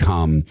somehow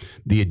become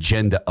the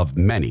agenda of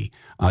many.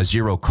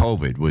 Zero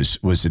COVID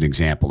was an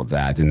example of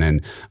that. And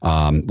then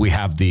we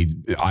have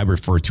I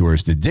refer to her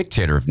as the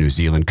dictator of New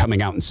Zealand,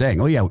 coming out and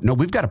saying, oh, yeah, no,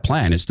 we've got a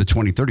plan. It's the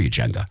 2030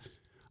 agenda.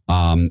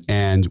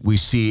 And we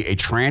see a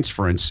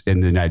transference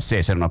in the United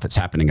States. I don't know if it's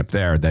happening up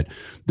there, that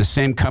the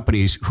same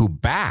companies who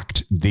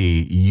backed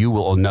the you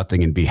will own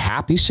nothing and be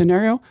happy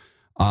scenario,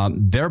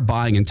 they're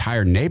buying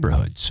entire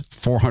neighborhoods,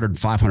 400,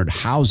 500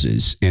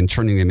 houses, and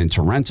turning them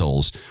into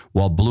rentals,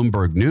 while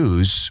Bloomberg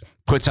News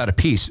puts out a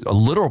piece, a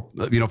literal,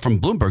 from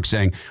Bloomberg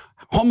saying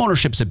home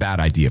ownership's a bad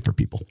idea for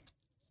people.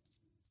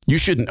 You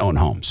shouldn't own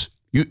homes.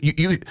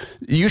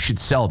 You should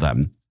sell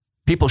them.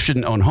 People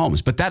shouldn't own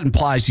homes, but that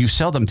implies you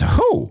sell them to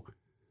who?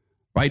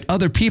 Right?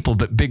 Other people,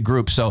 but big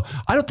groups. So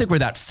I don't think we're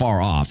that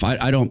far off.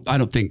 I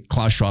don't think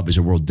Klaus Schwab is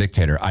a world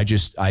dictator. I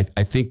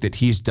think that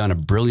he's done a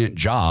brilliant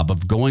job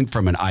of going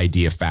from an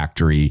idea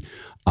factory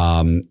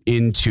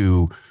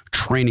into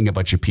training a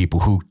bunch of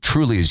people who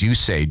truly, as you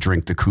say,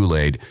 drink the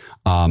Kool-Aid.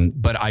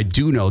 But I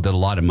do know that a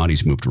lot of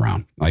money's moved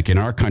around. Like in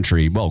our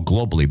country, well,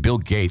 globally, Bill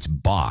Gates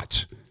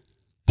bought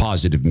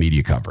positive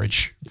media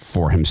coverage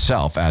for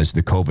himself as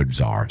the COVID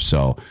czar.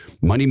 So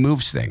money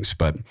moves things,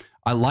 but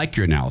I like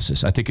your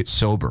analysis. I think it's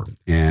sober,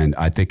 and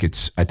I think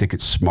it's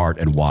smart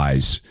and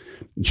wise.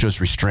 It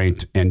shows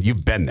restraint, and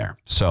you've been there.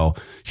 So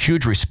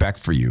huge respect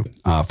for you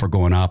for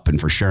going up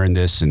and for sharing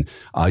this. And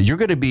you're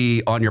going to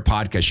be on your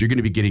podcast. You're going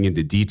to be getting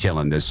into detail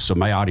on this. So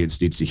my audience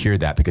needs to hear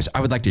that, because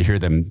I would like to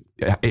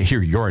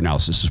hear your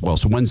analysis as well.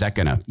 So when's that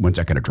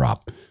gonna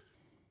drop?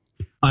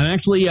 I'm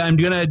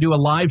going to do a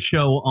live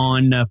show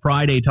on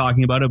Friday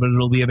talking about it, but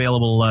it'll be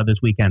available this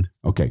weekend.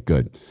 Okay,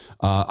 good.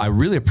 I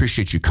really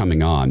appreciate you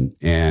coming on.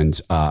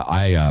 And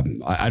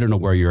I don't know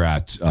where you're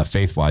at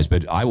faith-wise,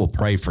 but I will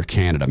pray for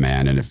Canada,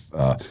 man. And if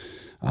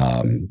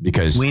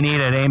because we need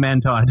it.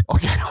 Amen, Todd.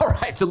 Okay, all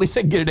right. So at least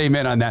I can get an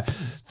amen on that.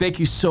 Thank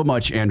you so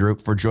much, Andrew,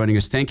 for joining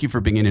us. Thank you for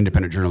being an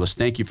independent journalist.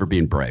 Thank you for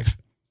being brave.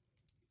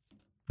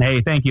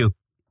 Hey, thank you.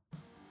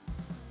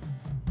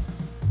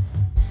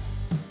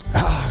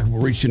 We're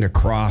reaching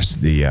across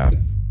the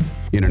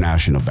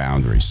international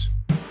boundaries.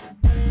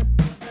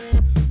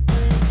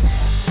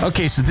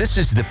 Okay, so this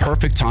is the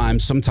perfect time.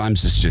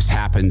 Sometimes this just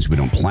happens. We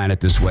don't plan it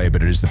this way,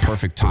 but it is the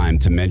perfect time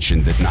to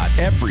mention that not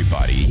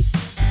everybody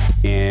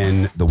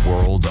in the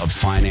world of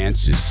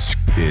finance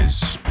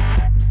is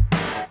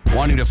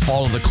wanting to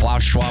follow the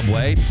Klaus Schwab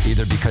way,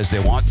 either because they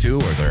want to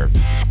or they're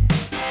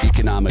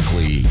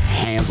economically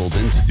handled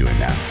into doing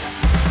that.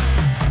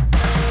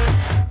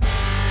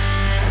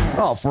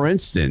 Well, for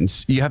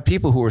instance, you have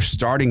people who are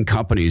starting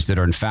companies that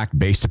are in fact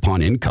based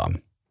upon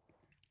income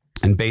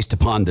and based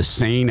upon the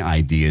sane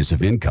ideas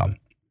of income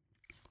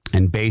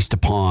and based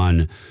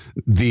upon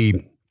the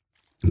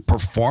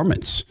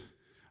performance.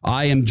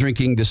 I am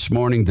drinking this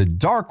morning the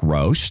dark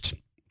roast,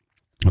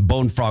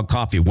 Bone Frog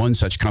Coffee, one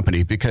such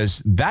company,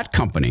 because that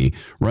company,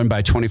 run by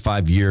a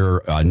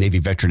 25-year Navy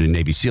veteran and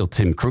Navy SEAL,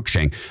 Tim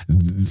Cruikshank,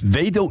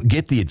 they don't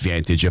get the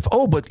advantage of,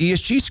 but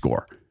ESG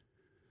score.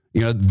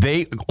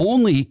 They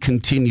only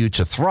continue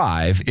to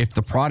thrive if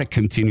the product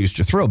continues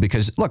to throw.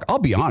 Because, look, I'll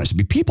be honest.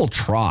 People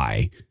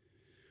try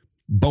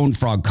Bone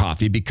Frog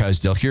Coffee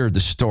because they'll hear the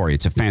story.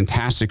 It's a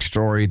fantastic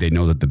story. They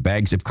know that the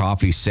bags of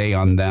coffee say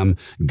on them,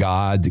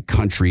 God,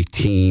 country,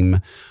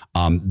 team.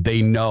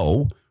 They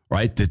know,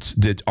 right,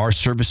 that our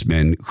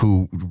servicemen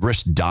who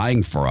risk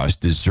dying for us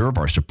deserve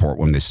our support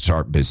when they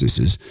start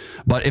businesses.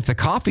 But if the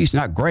coffee's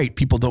not great,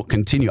 people don't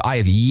continue. I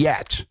have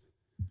yet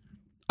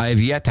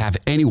to have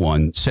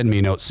anyone send me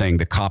a note saying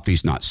the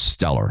coffee's not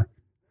stellar.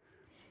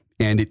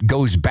 And it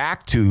goes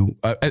back to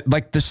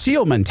like the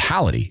SEAL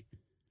mentality,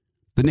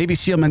 the Navy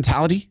SEAL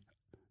mentality.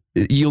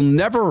 You'll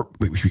never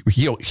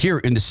hear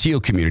in the SEAL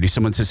community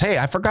someone says, hey,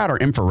 I forgot our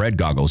infrared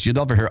goggles. You'll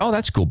never hear, oh,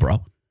 that's cool,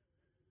 bro.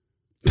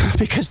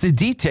 Because the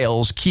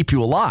details keep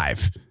you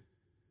alive,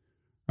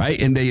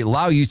 right? And they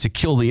allow you to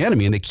kill the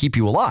enemy and they keep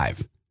you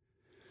alive.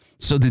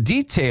 So the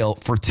detail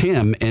for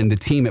Tim and the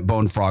team at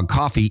Bone Frog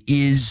Coffee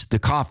is the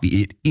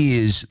coffee. It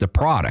is the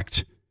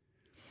product.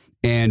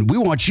 And we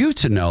want you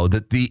to know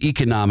that the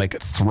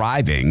economic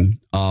thriving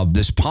of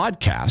this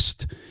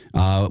podcast,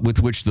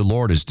 with which the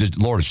Lord has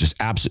just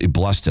absolutely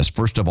blessed us.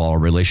 First of all, our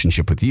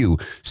relationship with you.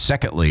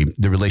 Secondly,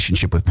 the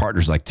relationship with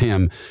partners like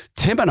Tim.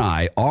 Tim and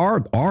I,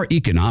 our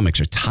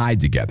economics are tied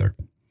together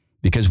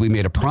because we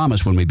made a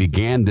promise when we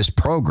began this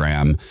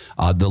program.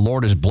 The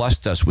Lord has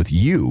blessed us with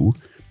you.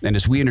 And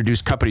as we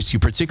introduce companies to you,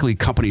 particularly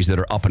companies that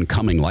are up and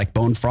coming like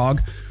Bone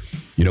Frog,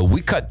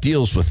 we cut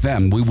deals with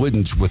them. We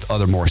wouldn't with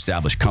other more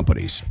established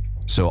companies.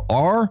 So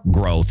our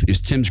growth is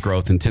Tim's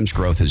growth, and Tim's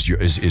growth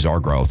is our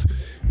growth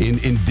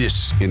in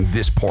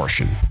this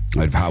portion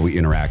of how we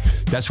interact.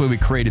 That's why we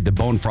created the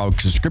Bone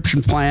Frog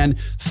subscription plan,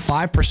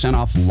 5%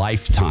 off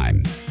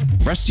lifetime.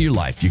 Rest of your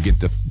life, you get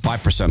the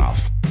 5%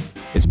 off.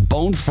 It's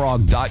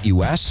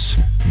bonefrog.us,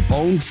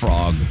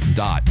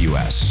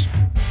 bonefrog.us.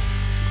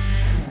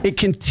 It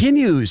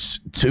continues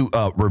to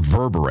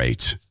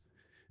reverberate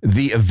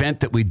the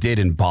event that we did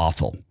in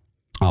Bothell,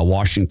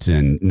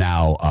 Washington,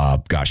 now,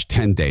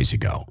 10 days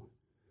ago.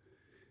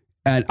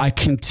 And I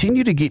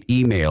continue to get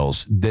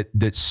emails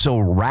that so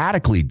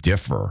radically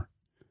differ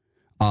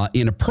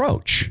in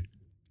approach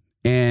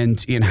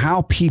and in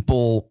how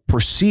people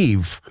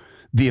perceive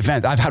the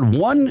event. I've had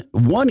one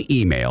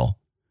email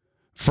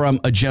from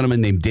a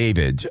gentleman named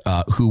David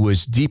who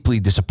was deeply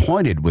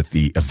disappointed with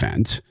the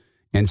event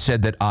and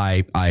said that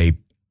I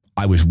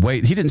was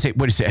he didn't say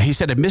what he said. He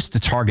said I missed the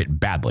target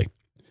badly.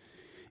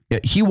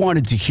 He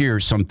wanted to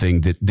hear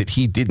something that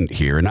he didn't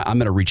hear, and I'm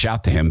going to reach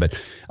out to him, but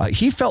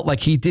he felt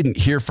like he didn't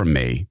hear from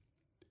me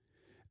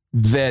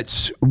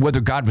that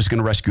whether God was going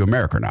to rescue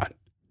America or not.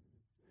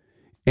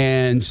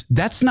 And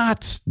that's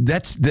not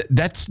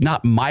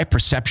my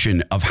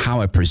perception of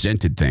how I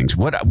presented things.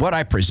 What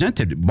I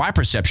presented, my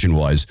perception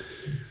was,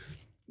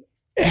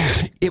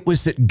 it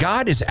was that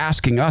God is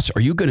asking us,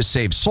 are you going to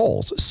save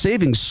souls?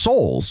 Saving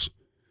souls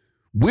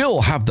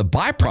will have the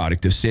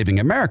byproduct of saving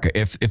America.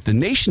 If the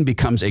nation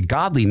becomes a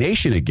godly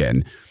nation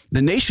again,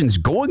 the nation's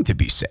going to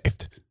be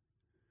saved.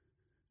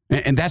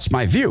 And that's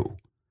my view.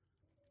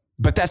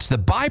 But that's the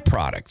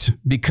byproduct,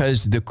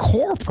 because the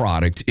core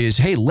product is,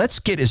 hey, let's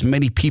get as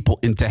many people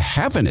into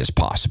heaven as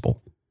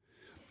possible.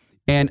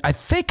 And I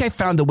think I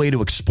found a way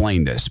to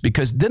explain this,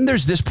 because then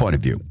there's this point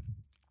of view.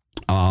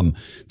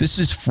 This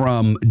is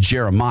from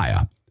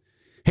Jeremiah.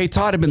 Hey,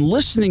 Todd, I've been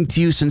listening to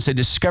you since I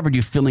discovered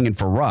you filling in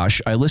for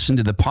Rush. I listened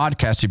to the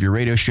podcast of your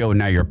radio show and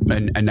now your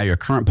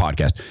current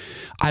podcast.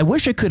 I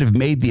wish I could have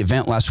made the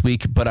event last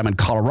week, but I'm in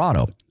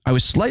Colorado. I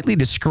was slightly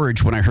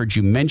discouraged when I heard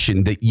you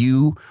mention that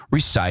you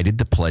recited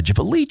the Pledge of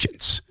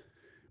Allegiance.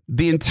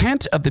 The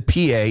intent of the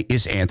PA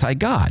is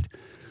anti-God.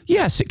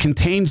 Yes, it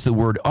contains the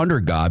word under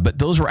God, but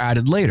those were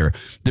added later.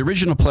 The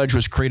original pledge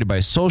was created by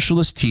a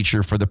socialist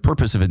teacher for the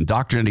purpose of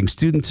indoctrinating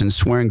students and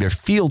swearing their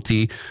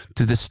fealty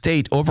to the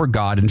state over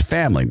God and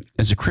family.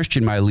 As a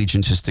Christian, my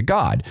allegiance is to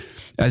God.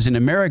 As an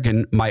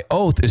American, my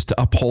oath is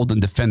to uphold and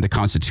defend the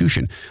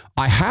Constitution.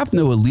 I have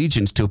no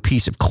allegiance to a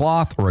piece of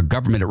cloth or a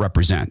government it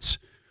represents.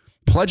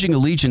 Pledging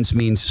allegiance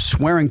means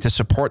swearing to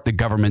support the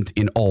government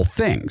in all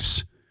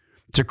things.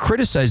 To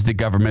criticize the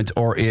government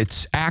or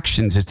its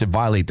actions is to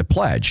violate the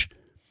pledge.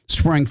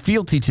 Swearing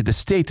fealty to the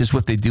state is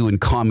what they do in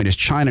communist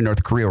China,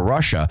 North Korea, or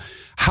Russia.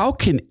 How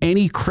can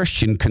any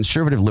Christian,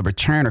 conservative,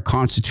 libertarian, or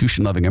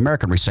Constitution-loving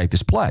American recite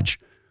this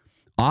pledge?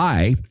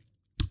 I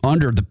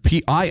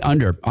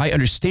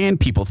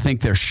understand people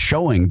think they're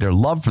showing their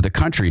love for the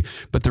country,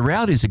 but the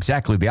reality is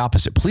exactly the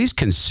opposite. Please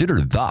consider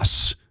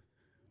thus.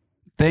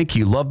 Thank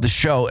you. Love the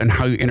show and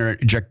how you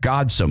interject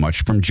God so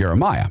much, from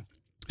Jeremiah.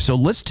 So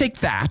let's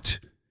take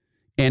that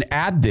and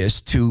add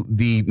this to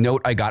the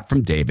note I got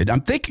from David.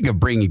 I'm thinking of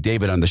bringing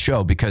David on the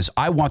show because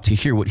I want to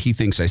hear what he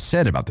thinks I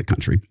said about the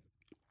country.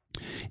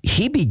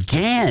 He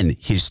began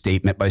his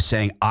statement by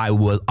saying, I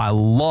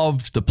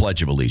loved the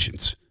Pledge of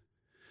Allegiance.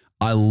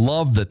 I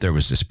loved that there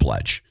was this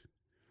pledge.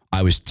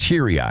 I was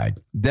teary-eyed.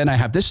 Then I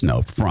have this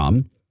note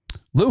from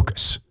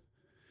Lucas.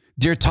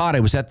 Dear Todd, I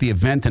was at the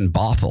event in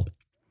Bothell.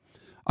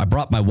 I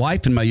brought my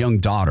wife and my young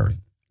daughter.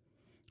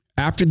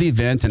 After the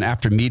event and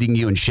after meeting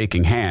you and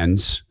shaking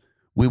hands,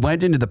 we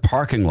went into the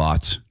parking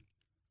lot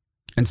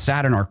and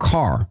sat in our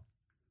car.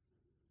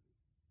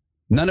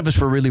 None of us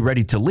were really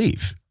ready to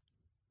leave.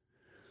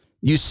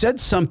 You said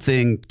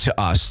something to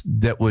us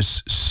that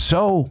was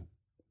so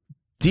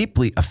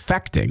deeply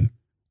affecting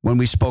when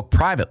we spoke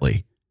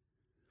privately.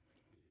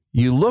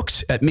 You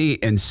looked at me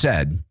and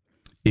said,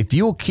 if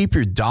you will keep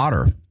your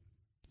daughter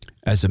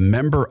as a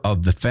member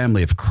of the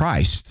family of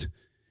Christ,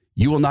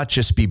 you will not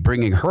just be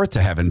bringing her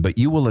to heaven, but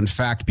you will in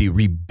fact be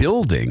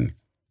rebuilding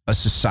a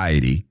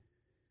society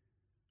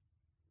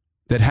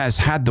that has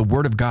had the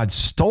word of God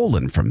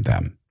stolen from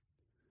them.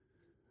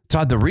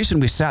 Todd, the reason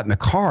we sat in the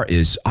car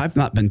is I've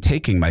not been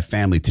taking my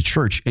family to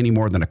church any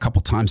more than a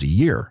couple times a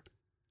year.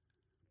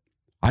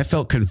 I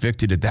felt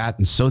convicted of that,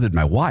 and so did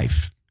my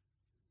wife.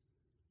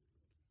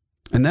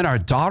 And then our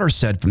daughter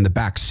said from the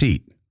back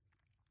seat,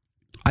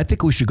 I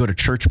think we should go to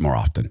church more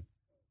often.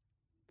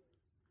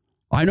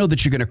 I know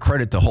that you're going to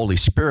credit the Holy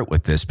Spirit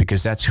with this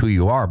because that's who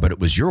you are, but it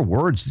was your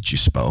words that you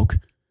spoke.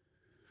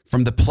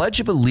 From the Pledge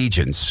of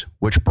Allegiance,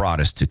 which brought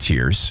us to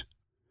tears,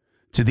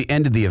 to the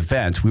end of the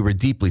event, we were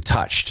deeply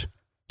touched.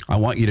 I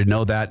want you to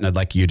know that, and I'd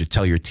like you to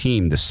tell your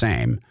team the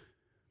same.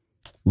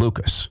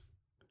 Lucas.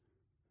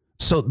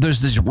 So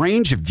there's this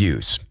range of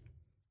views.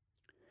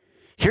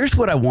 Here's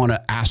what I want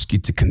to ask you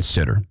to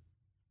consider.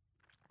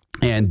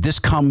 And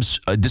this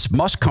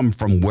must come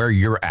from where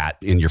you're at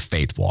in your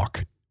faith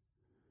walk.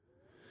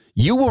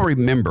 You will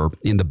remember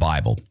in the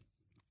Bible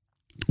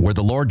where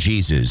the Lord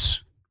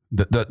Jesus,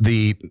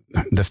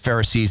 the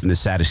Pharisees and the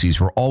Sadducees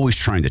were always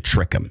trying to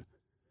trick him.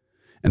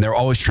 And they're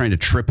always trying to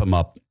trip him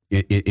up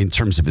in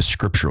terms of his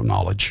scriptural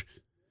knowledge.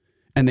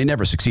 And they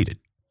never succeeded.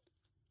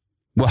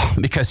 Well,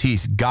 because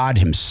he's God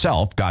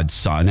himself, God's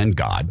Son and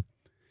God.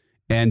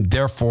 And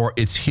therefore,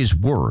 it's his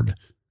word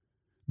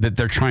that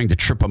they're trying to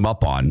trip him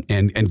up on.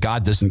 And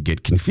God doesn't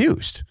get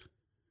confused.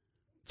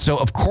 So,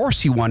 of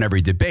course, he won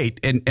every debate.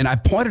 And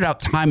I've pointed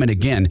out time and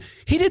again,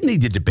 he didn't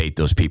need to debate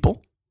those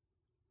people.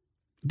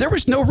 There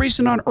was no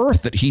reason on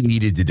earth that he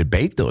needed to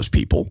debate those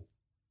people.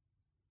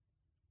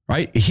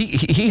 Right?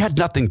 He had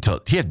nothing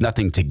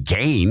to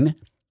gain.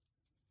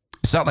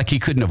 It's not like he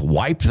couldn't have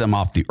wiped them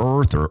off the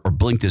earth or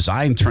blinked his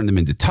eye and turned them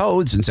into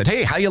toads and said,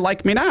 hey, how you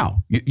like me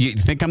now? You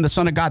think I'm the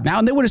Son of God now?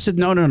 And they would have said,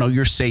 no,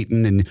 you're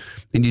Satan. And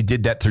you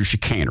did that through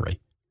chicanery.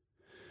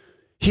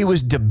 He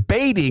was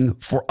debating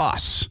for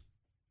us.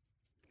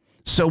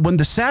 So when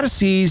the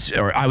Sadducees,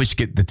 or I always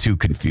get the two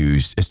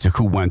confused as to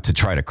who went to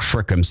try to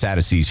trick them,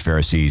 Sadducees,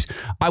 Pharisees,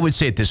 I would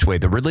say it this way.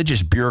 The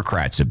religious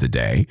bureaucrats of the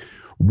day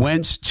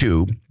went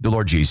to the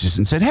Lord Jesus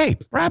and said, hey,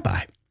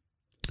 Rabbi,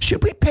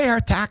 should we pay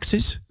our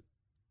taxes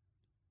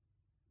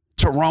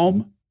to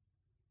Rome?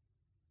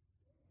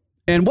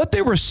 And what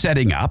they were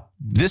setting up,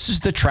 this is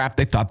the trap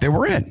they thought they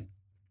were in,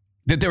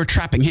 that they were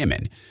trapping him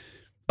in.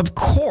 Of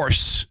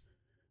course,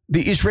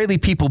 the Israeli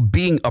people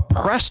being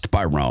oppressed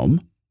by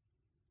Rome,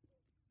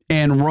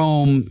 and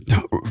Rome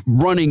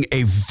running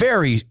a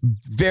very,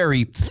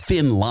 very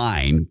thin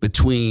line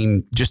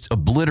between just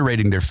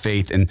obliterating their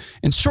faith and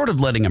sort of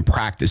letting them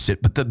practice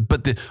it. But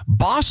the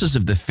bosses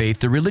of the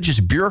faith, the religious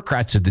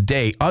bureaucrats of the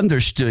day,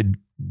 understood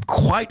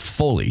quite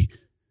fully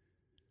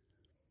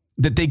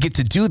that they get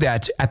to do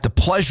that at the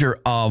pleasure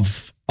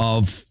of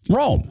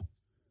Rome.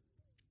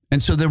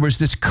 And so there was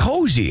this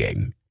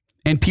cozying.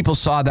 And people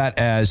saw that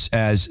as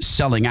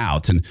selling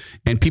out,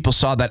 and people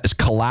saw that as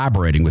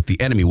collaborating with the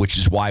enemy, which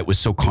is why it was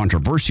so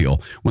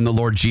controversial when the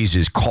Lord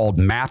Jesus called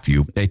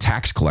Matthew, a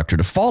tax collector,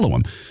 to follow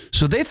him.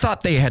 So they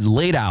thought they had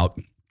laid out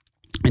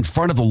in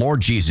front of the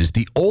Lord Jesus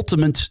the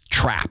ultimate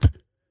trap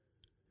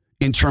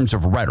in terms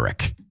of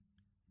rhetoric.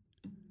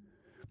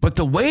 But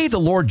the way the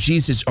Lord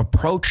Jesus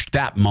approached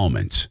that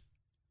moment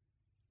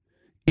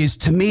is,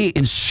 to me,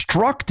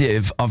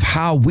 instructive of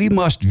how we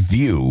must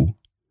view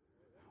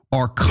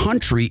our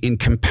country in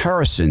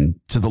comparison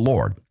to the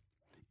Lord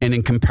and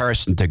in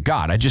comparison to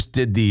God. I just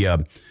did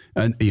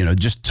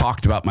just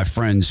talked about my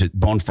friends at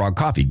Bone Frog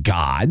Coffee.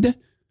 God,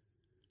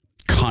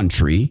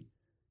 country,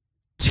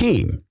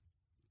 team.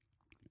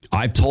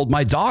 I've told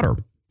my daughter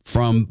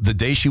from the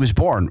day she was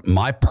born,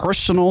 my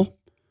personal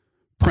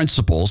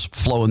principles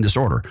flow in this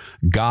order: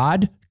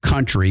 God,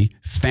 country,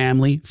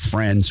 family,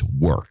 friends,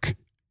 work.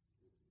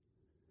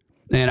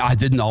 And I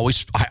didn't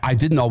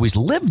always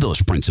live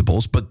those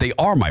principles, but they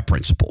are my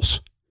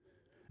principles.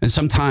 And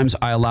sometimes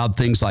I allowed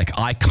things like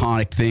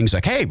iconic things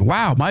like, hey,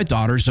 wow, my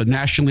daughter's a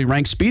nationally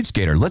ranked speed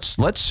skater.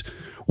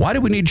 Why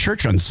do we need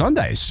church on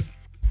Sundays?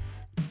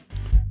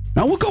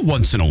 Now, we'll go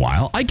once in a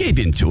while. I gave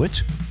into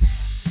it.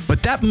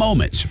 But that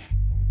moment,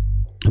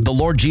 the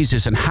Lord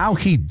Jesus and how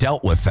he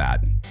dealt with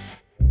that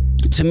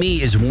to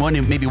me, is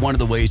maybe one of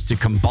the ways to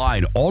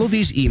combine all of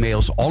these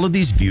emails, all of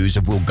these views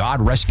of will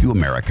God rescue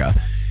America,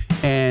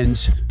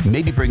 and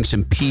maybe bring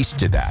some peace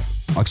to that.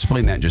 I'll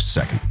explain that in just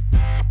a second.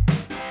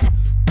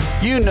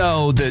 You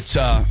know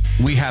that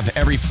we have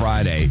every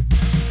Friday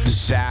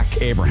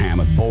Zach Abraham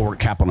of Bulwark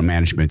Capital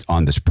Management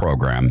on this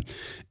program.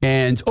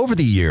 And over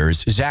the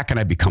years, Zach and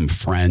I become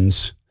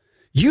friends.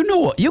 You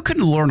know, you can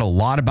learn a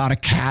lot about a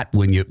cat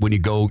when you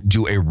go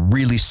do a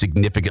really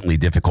significantly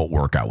difficult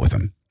workout with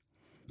him.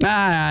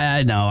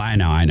 I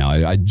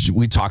know.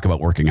 We talk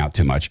about working out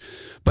too much.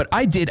 But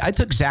I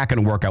took Zach on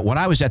a workout when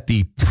I was at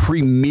the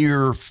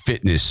premier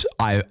fitness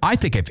I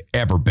think I've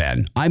ever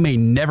been. I may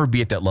never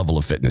be at that level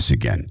of fitness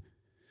again.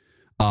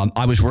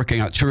 I was working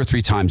out 2 or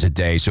 3 times a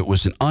day, so it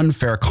was an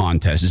unfair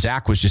contest.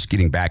 Zach was just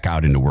getting back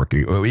out into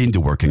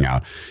working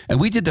out. And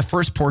we did the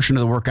first portion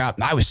of the workout,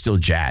 and I was still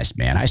jazzed,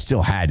 man. I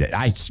still had it.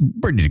 I was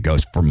ready to go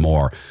for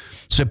more.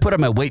 So I put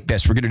on my weight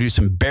vest. We're going to do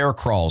some bear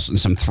crawls and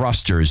some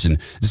thrusters. And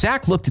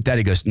Zach looked at that.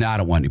 He goes, "No, I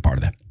don't want any part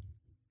of that."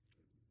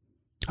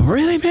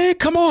 "Really, man?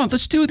 Come on,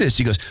 let's do this."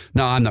 He goes,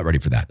 "No, I'm not ready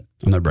for that.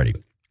 I'm not ready.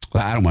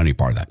 I don't want any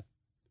part of that.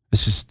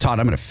 This is Todd.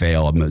 I'm going to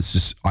fail. I'm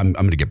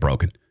going to get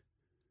broken."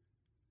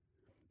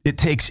 It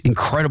takes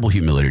incredible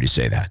humility to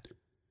say that.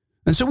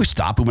 And so we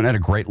stopped. We went and had a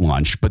great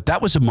lunch. But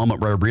that was a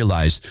moment where I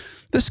realized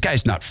this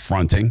guy's not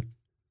fronting,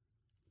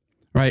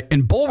 right?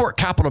 And Bulwark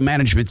Capital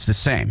Management's the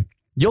same.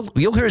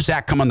 You'll hear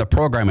Zach come on the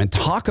program and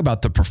talk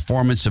about the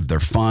performance of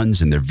their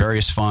funds and their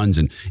various funds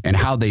and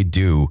how they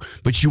do.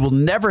 But you will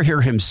never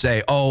hear him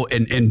say, "Oh,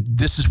 and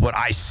this is what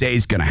I say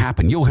is going to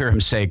happen." You'll hear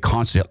him say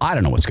constantly, "I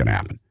don't know what's going to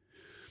happen."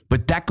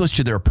 But that goes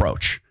to their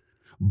approach.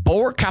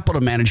 Bulwark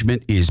Capital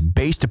Management is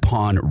based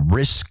upon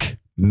risk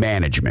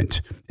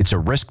management. It's a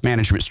risk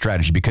management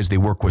strategy because they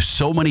work with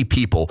so many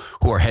people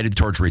who are headed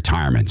towards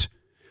retirement.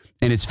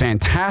 And it's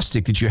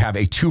fantastic that you have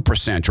a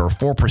 2% or a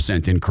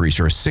 4% increase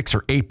or a 6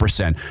 or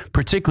 8%,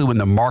 particularly when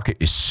the market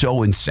is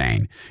so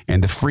insane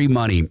and the free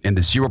money and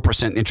the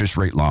 0% interest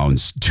rate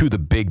loans to the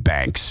big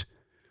banks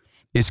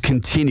is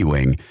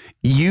continuing.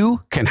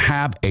 You can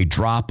have a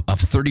drop of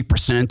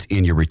 30%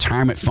 in your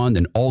retirement fund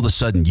and all of a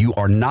sudden you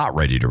are not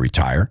ready to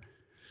retire.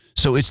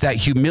 So it's that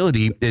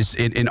humility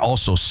and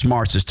also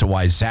smarts as to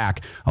why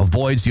Zach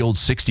avoids the old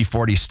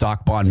 60-40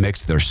 stock bond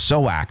mix. They're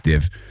so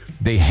active.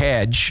 They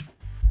hedge.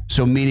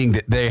 So meaning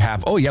that they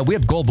have, we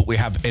have gold, but we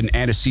have an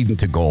antecedent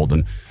to gold.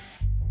 And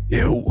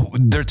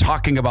they're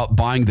talking about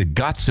buying the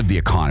guts of the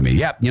economy.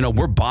 Yep,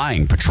 we're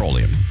buying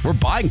petroleum. We're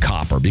buying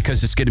copper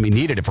because it's going to be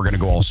needed if we're going to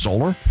go all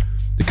solar.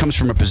 It comes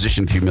from a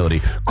position of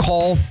humility.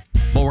 Call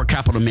Bulwark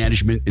Capital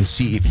Management and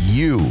see if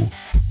you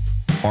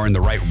are in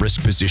the right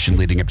risk position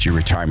leading up to your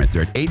retirement.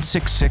 They're at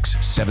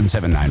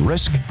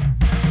 866-779-RISK.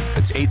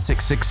 That's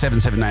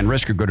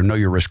 866-779-RISK, or go to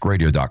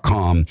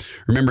knowyourriskradio.com.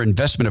 Remember,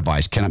 investment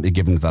advice cannot be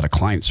given without a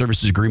client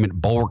services agreement.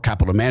 Bulwark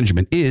Capital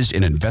Management is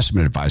an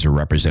investment advisor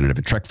representative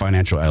at Trek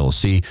Financial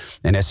LLC,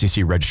 an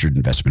SEC registered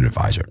investment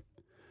advisor.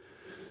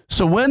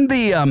 So when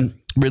the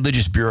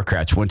religious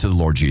bureaucrats went to the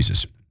Lord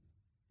Jesus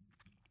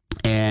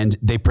and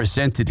they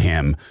presented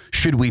him,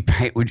 should we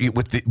pay, with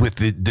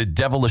the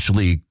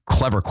devilishly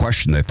clever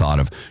question they thought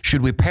of,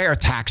 should we pay our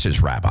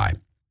taxes, Rabbi?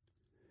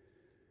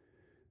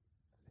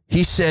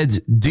 He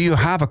said, "Do you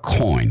have a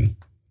coin?"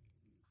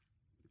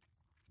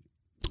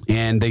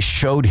 And they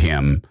showed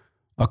him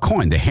a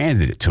coin. They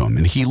handed it to him,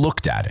 and he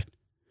looked at it.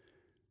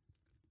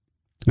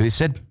 And they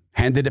said,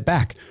 handed it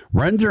back.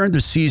 "Render unto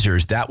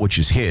Caesar's that which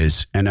is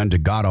his, and unto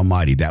God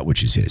Almighty that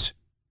which is his."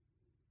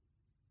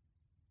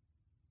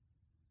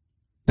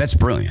 That's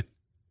brilliant.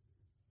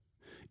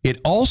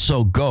 It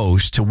also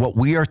goes to what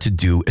we are to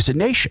do as a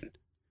nation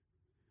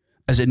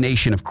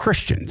of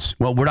Christians.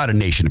 Well, we're not a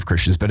nation of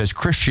Christians, but as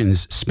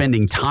Christians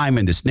spending time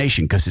in this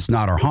nation because it's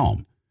not our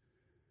home.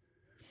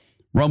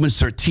 Romans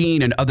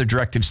 13 and other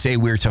directives say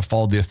we're to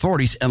follow the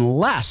authorities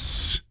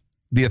unless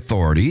the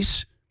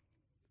authorities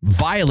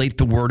violate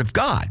the word of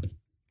God.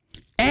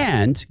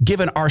 And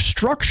given our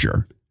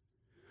structure,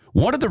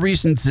 one of the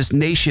reasons this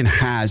nation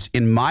has,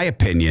 in my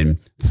opinion,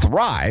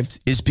 thrived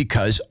is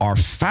because our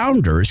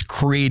founders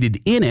created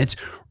in it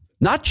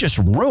not just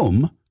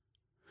room,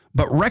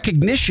 but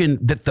recognition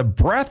that the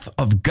breath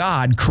of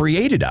God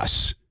created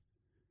us.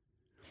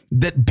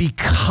 That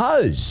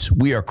because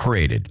we are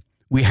created,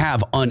 we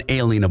have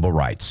unalienable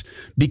rights.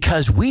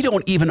 Because we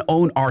don't even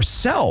own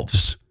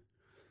ourselves.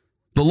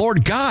 The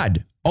Lord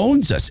God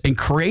owns us and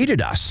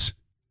created us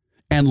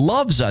and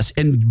loves us.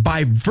 And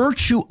by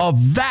virtue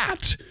of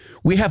that,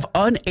 we have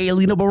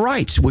unalienable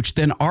rights, which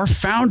then our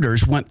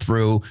founders went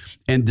through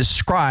and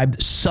described,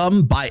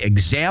 some by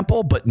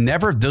example, but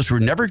those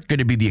were never going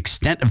to be the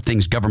extent of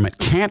things government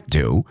can't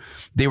do.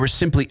 They were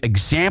simply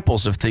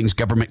examples of things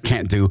government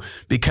can't do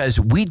because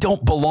we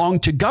don't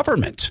belong to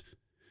government.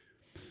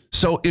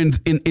 So in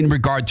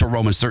regard to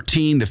Romans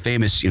 13, the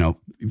famous,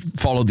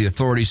 follow the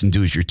authorities and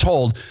do as you're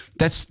told,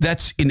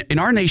 that's in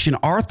our nation,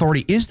 our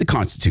authority is the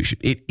Constitution.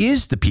 It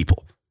is the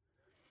people.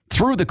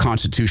 Through the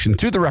Constitution,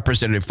 through the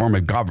representative form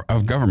of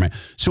government.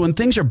 So when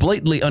things are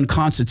blatantly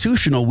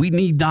unconstitutional, we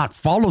need not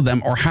follow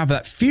them or have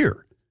that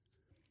fear.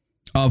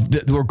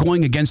 we're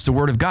going against the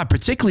word of God,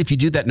 particularly if you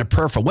do that in a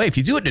prayerful way. If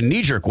you do it in a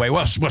knee-jerk way,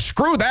 well,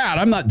 screw that.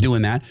 I'm not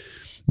doing that.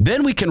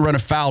 Then we can run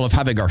afoul of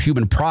having our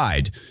human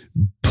pride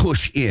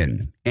push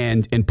in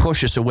and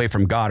push us away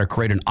from God or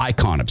create an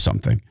icon of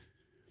something.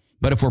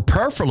 But if we're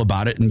prayerful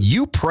about it and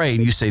you pray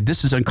and you say,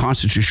 this is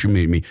unconstitutional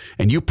to me,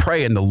 and you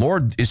pray and the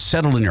Lord is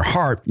settled in your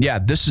heart, yeah,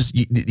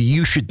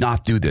 you should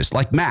not do this.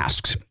 Like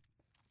masks.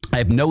 I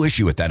have no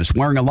issue with that. It's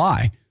wearing a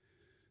lie.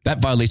 That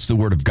violates the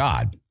word of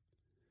God.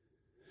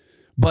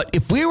 But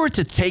if we were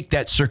to take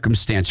that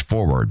circumstance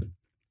forward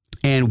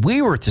and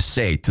we were to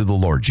say to the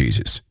Lord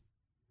Jesus,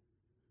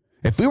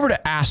 if we were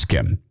to ask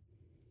him,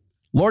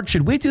 Lord,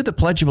 should we do the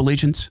Pledge of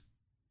Allegiance?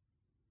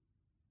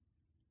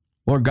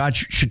 Lord God,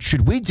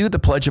 should we do the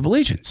Pledge of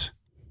Allegiance?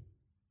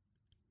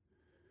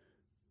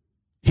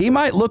 He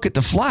might look at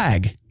the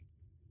flag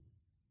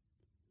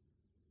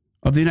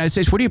of the United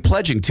States. What are you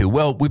pledging to?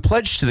 Well, we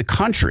pledge to the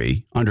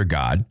country under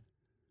God,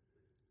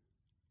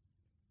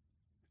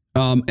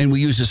 and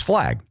we use this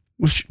flag.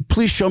 Well,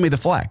 please show me the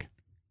flag,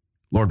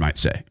 Lord might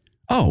say.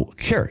 Oh,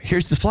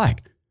 here's the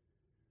flag.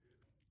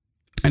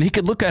 And he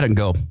could look at it and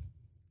go,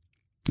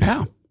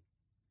 yeah,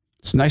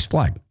 it's a nice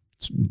flag.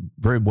 It's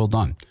very well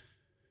done.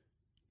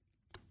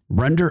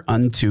 Render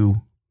unto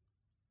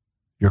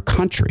your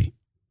country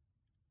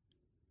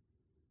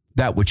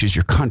that which is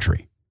your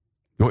country,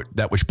 or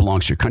that which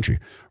belongs to your country.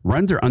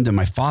 Render unto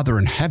my Father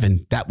in heaven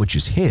that which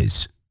is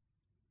his.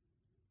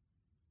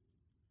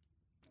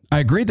 I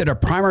agree that our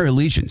primary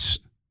allegiance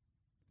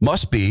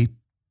must be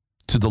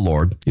to the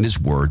Lord and his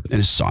word and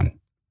his son,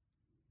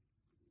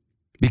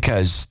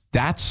 because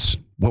that's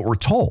what we're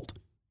told.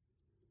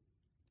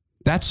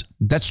 That's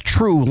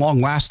true,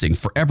 long-lasting,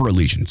 forever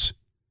allegiance.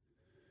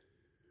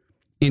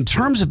 In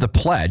terms of the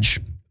pledge,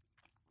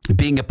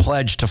 being a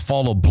pledge to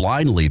follow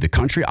blindly the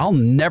country, I'll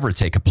never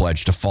take a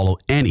pledge to follow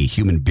any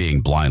human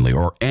being blindly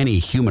or any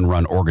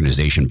human-run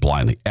organization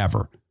blindly,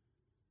 ever.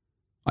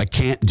 I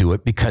can't do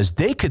it because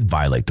they could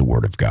violate the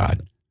word of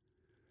God.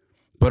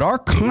 But our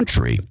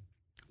country,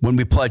 when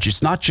we pledge,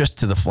 it's not just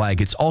to the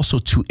flag, it's also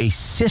to a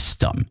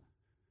system.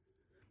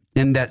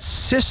 And that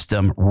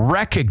system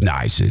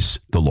recognizes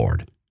the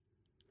Lord.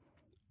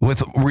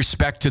 With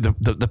respect to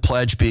the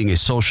pledge being a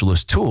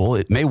socialist tool,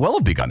 it may well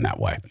have begun that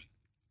way.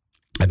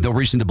 I have no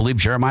reason to believe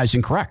Jeremiah is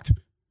incorrect.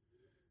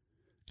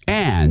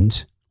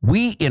 And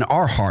we in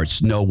our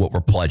hearts know what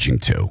we're pledging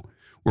to.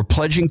 We're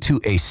pledging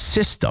to a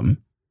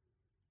system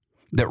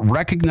that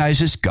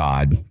recognizes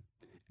God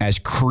as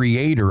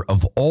creator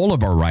of all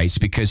of our rights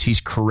because he's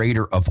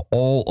creator of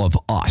all of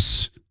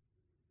us.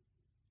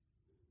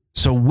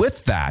 So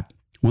with that,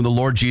 when the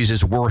Lord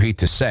Jesus were he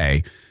to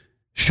say,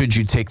 should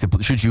you do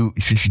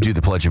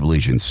the Pledge of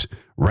Allegiance?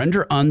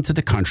 Render unto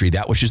the country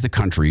that which is the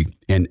country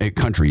and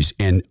countries,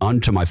 and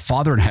unto my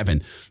Father in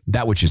heaven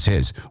that which is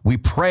his. We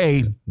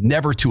pray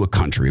never to a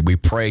country. We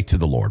pray to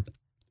the Lord.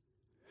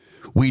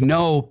 We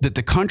know that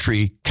the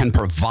country can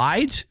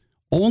provide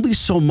only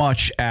so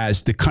much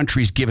as the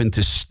country is given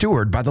to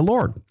steward by the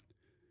Lord.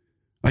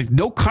 Like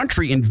no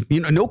country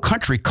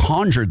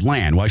conjured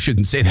land. Well, I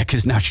shouldn't say that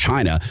because now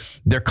China,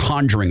 they're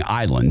conjuring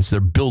islands. They're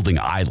building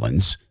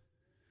islands.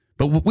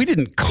 But we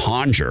didn't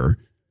conjure.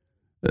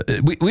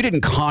 We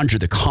didn't conjure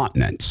the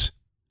continents.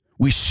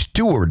 We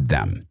steward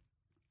them.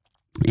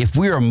 If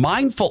we are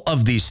mindful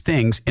of these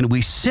things and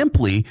we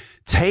simply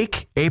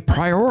take a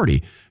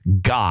priority,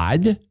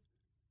 God,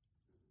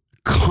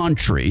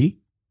 country,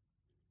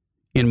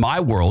 in my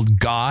world,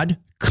 God,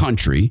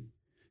 country,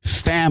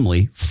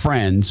 family,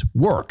 friends,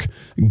 work.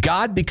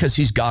 God, because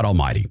he's God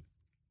Almighty.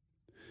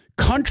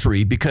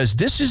 Country, because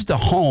this is the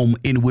home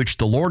in which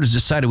the Lord has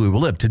decided we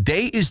will live.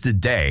 Today is the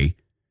day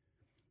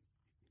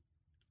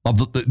of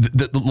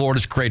the Lord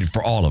has created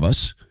for all of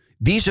us.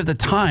 These are the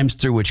times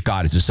through which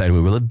God has decided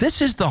we will live.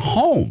 This is the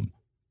home.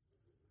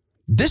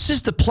 This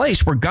is the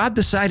place where God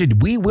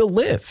decided we will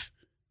live.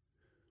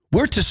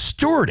 We're to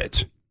steward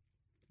it.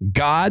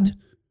 God,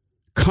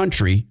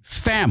 country,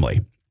 family.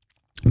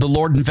 The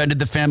Lord invented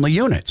the family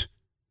unit.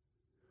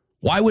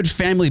 Why would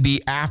family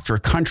be after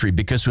country?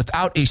 Because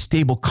without a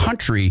stable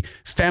country,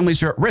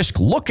 families are at risk.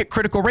 Look at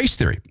critical race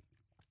theory.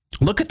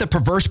 Look at the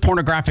perverse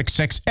pornographic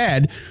sex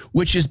ed,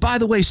 which is, by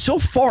the way, so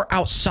far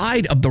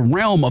outside of the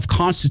realm of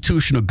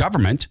constitutional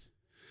government.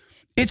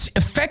 It's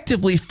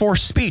effectively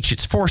forced speech.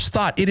 It's forced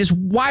thought. It is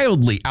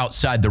wildly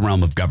outside the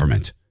realm of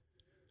government.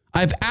 I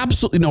have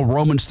absolutely no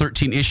Romans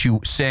 13 issue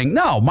saying,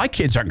 no, my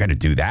kids aren't going to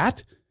do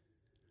that.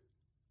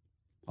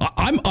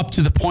 I'm up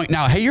to the point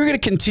now, hey, you're going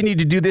to continue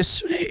to do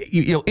this.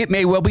 It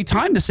may well be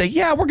time to say,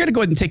 yeah, we're going to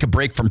go ahead and take a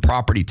break from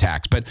property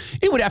tax, but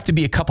it would have to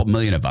be a couple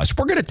million of us.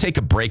 We're going to take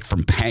a break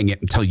from paying it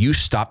until you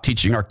stop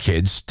teaching our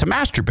kids to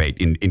masturbate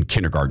in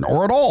kindergarten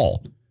or at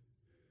all.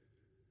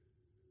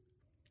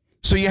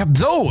 So you have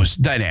those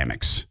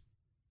dynamics.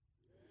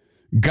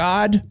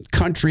 God,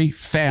 country,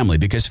 family,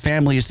 because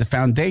family is the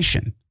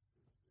foundation.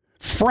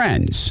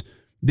 Friends,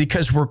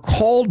 because we're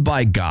called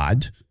by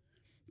God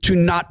to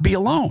not be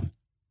alone.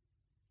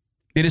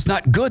 It is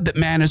not good that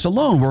man is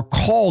alone. We're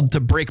called to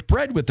break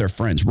bread with our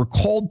friends. We're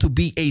called to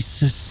be a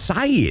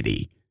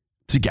society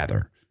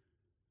together.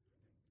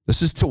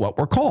 This is to what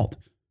we're called.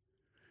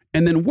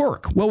 And then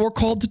work. Well, we're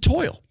called to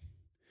toil.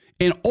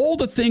 And all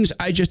the things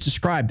I just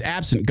described,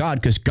 absent God,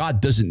 because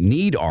God doesn't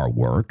need our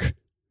work,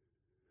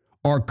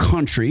 our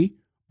country,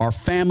 our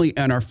family,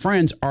 and our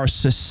friends are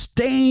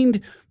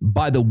sustained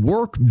by the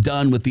work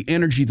done with the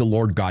energy the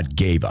Lord God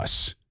gave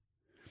us,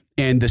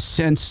 and the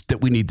sense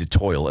that we need to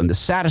toil, and the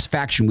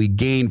satisfaction we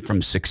gain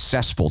from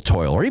successful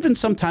toil, or even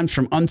sometimes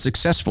from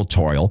unsuccessful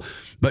toil,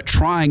 but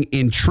trying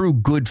in true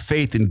good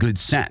faith and good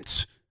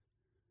sense.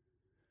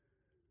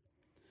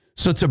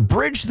 So to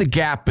bridge the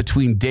gap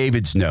between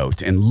David's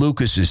note and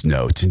Lucas's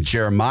note and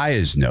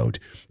Jeremiah's note,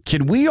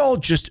 can we all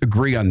just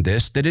agree on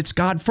this, that it's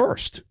God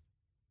first?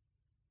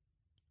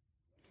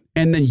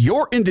 And then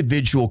your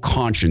individual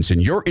conscience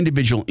and your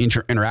individual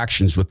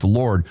interactions with the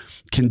Lord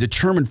can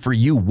determine for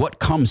you what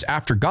comes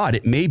after God.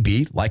 It may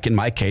be, like in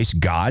my case,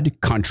 God,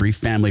 country,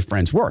 family,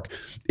 friends, work.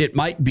 It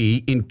might be,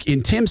 in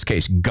Tim's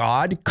case,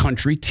 God,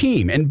 country,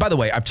 team. And by the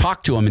way, I've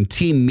talked to him, and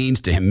team means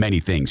to him many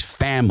things.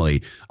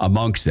 Family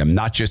amongst them,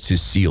 not just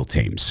his SEAL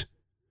teams,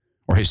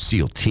 or his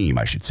SEAL team,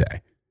 I should say.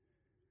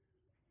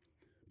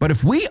 But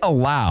if we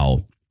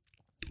allow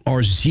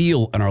our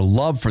zeal and our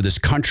love for this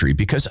country,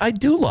 because I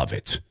do love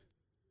it,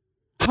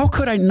 how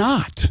could I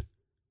not?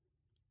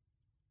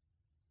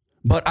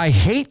 But I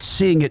hate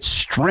seeing it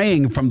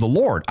straying from the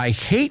Lord. I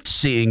hate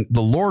seeing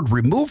the Lord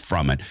removed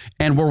from it.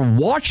 And we're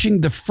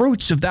watching the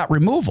fruits of that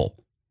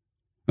removal,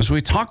 as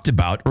we talked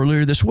about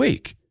earlier this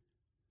week.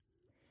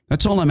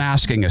 That's all I'm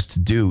asking us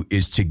to do,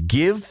 is to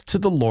give to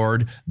the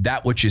Lord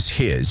that which is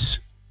his,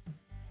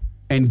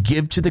 and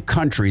give to the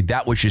country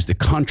that which is the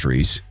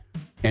country's,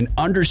 and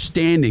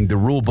understanding the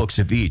rule books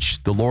of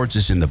each. The Lord's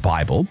is in the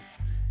Bible.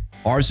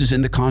 Ours is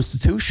in the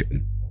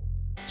Constitution.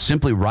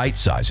 Simply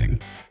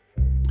right-sizing.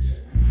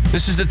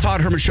 This is the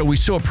Todd Herman Show. We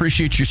so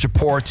appreciate your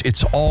support.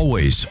 It's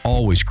always,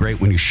 always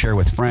great when you share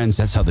with friends.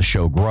 That's how the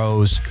show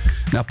grows.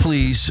 Now,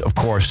 please, of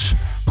course,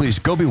 please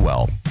go be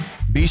well,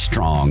 be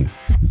strong,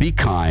 be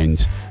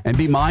kind, and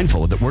be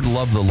mindful that we're to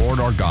love the Lord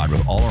our God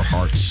with all our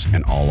hearts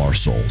and all our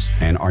souls,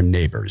 and our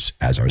neighbors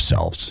as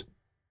ourselves.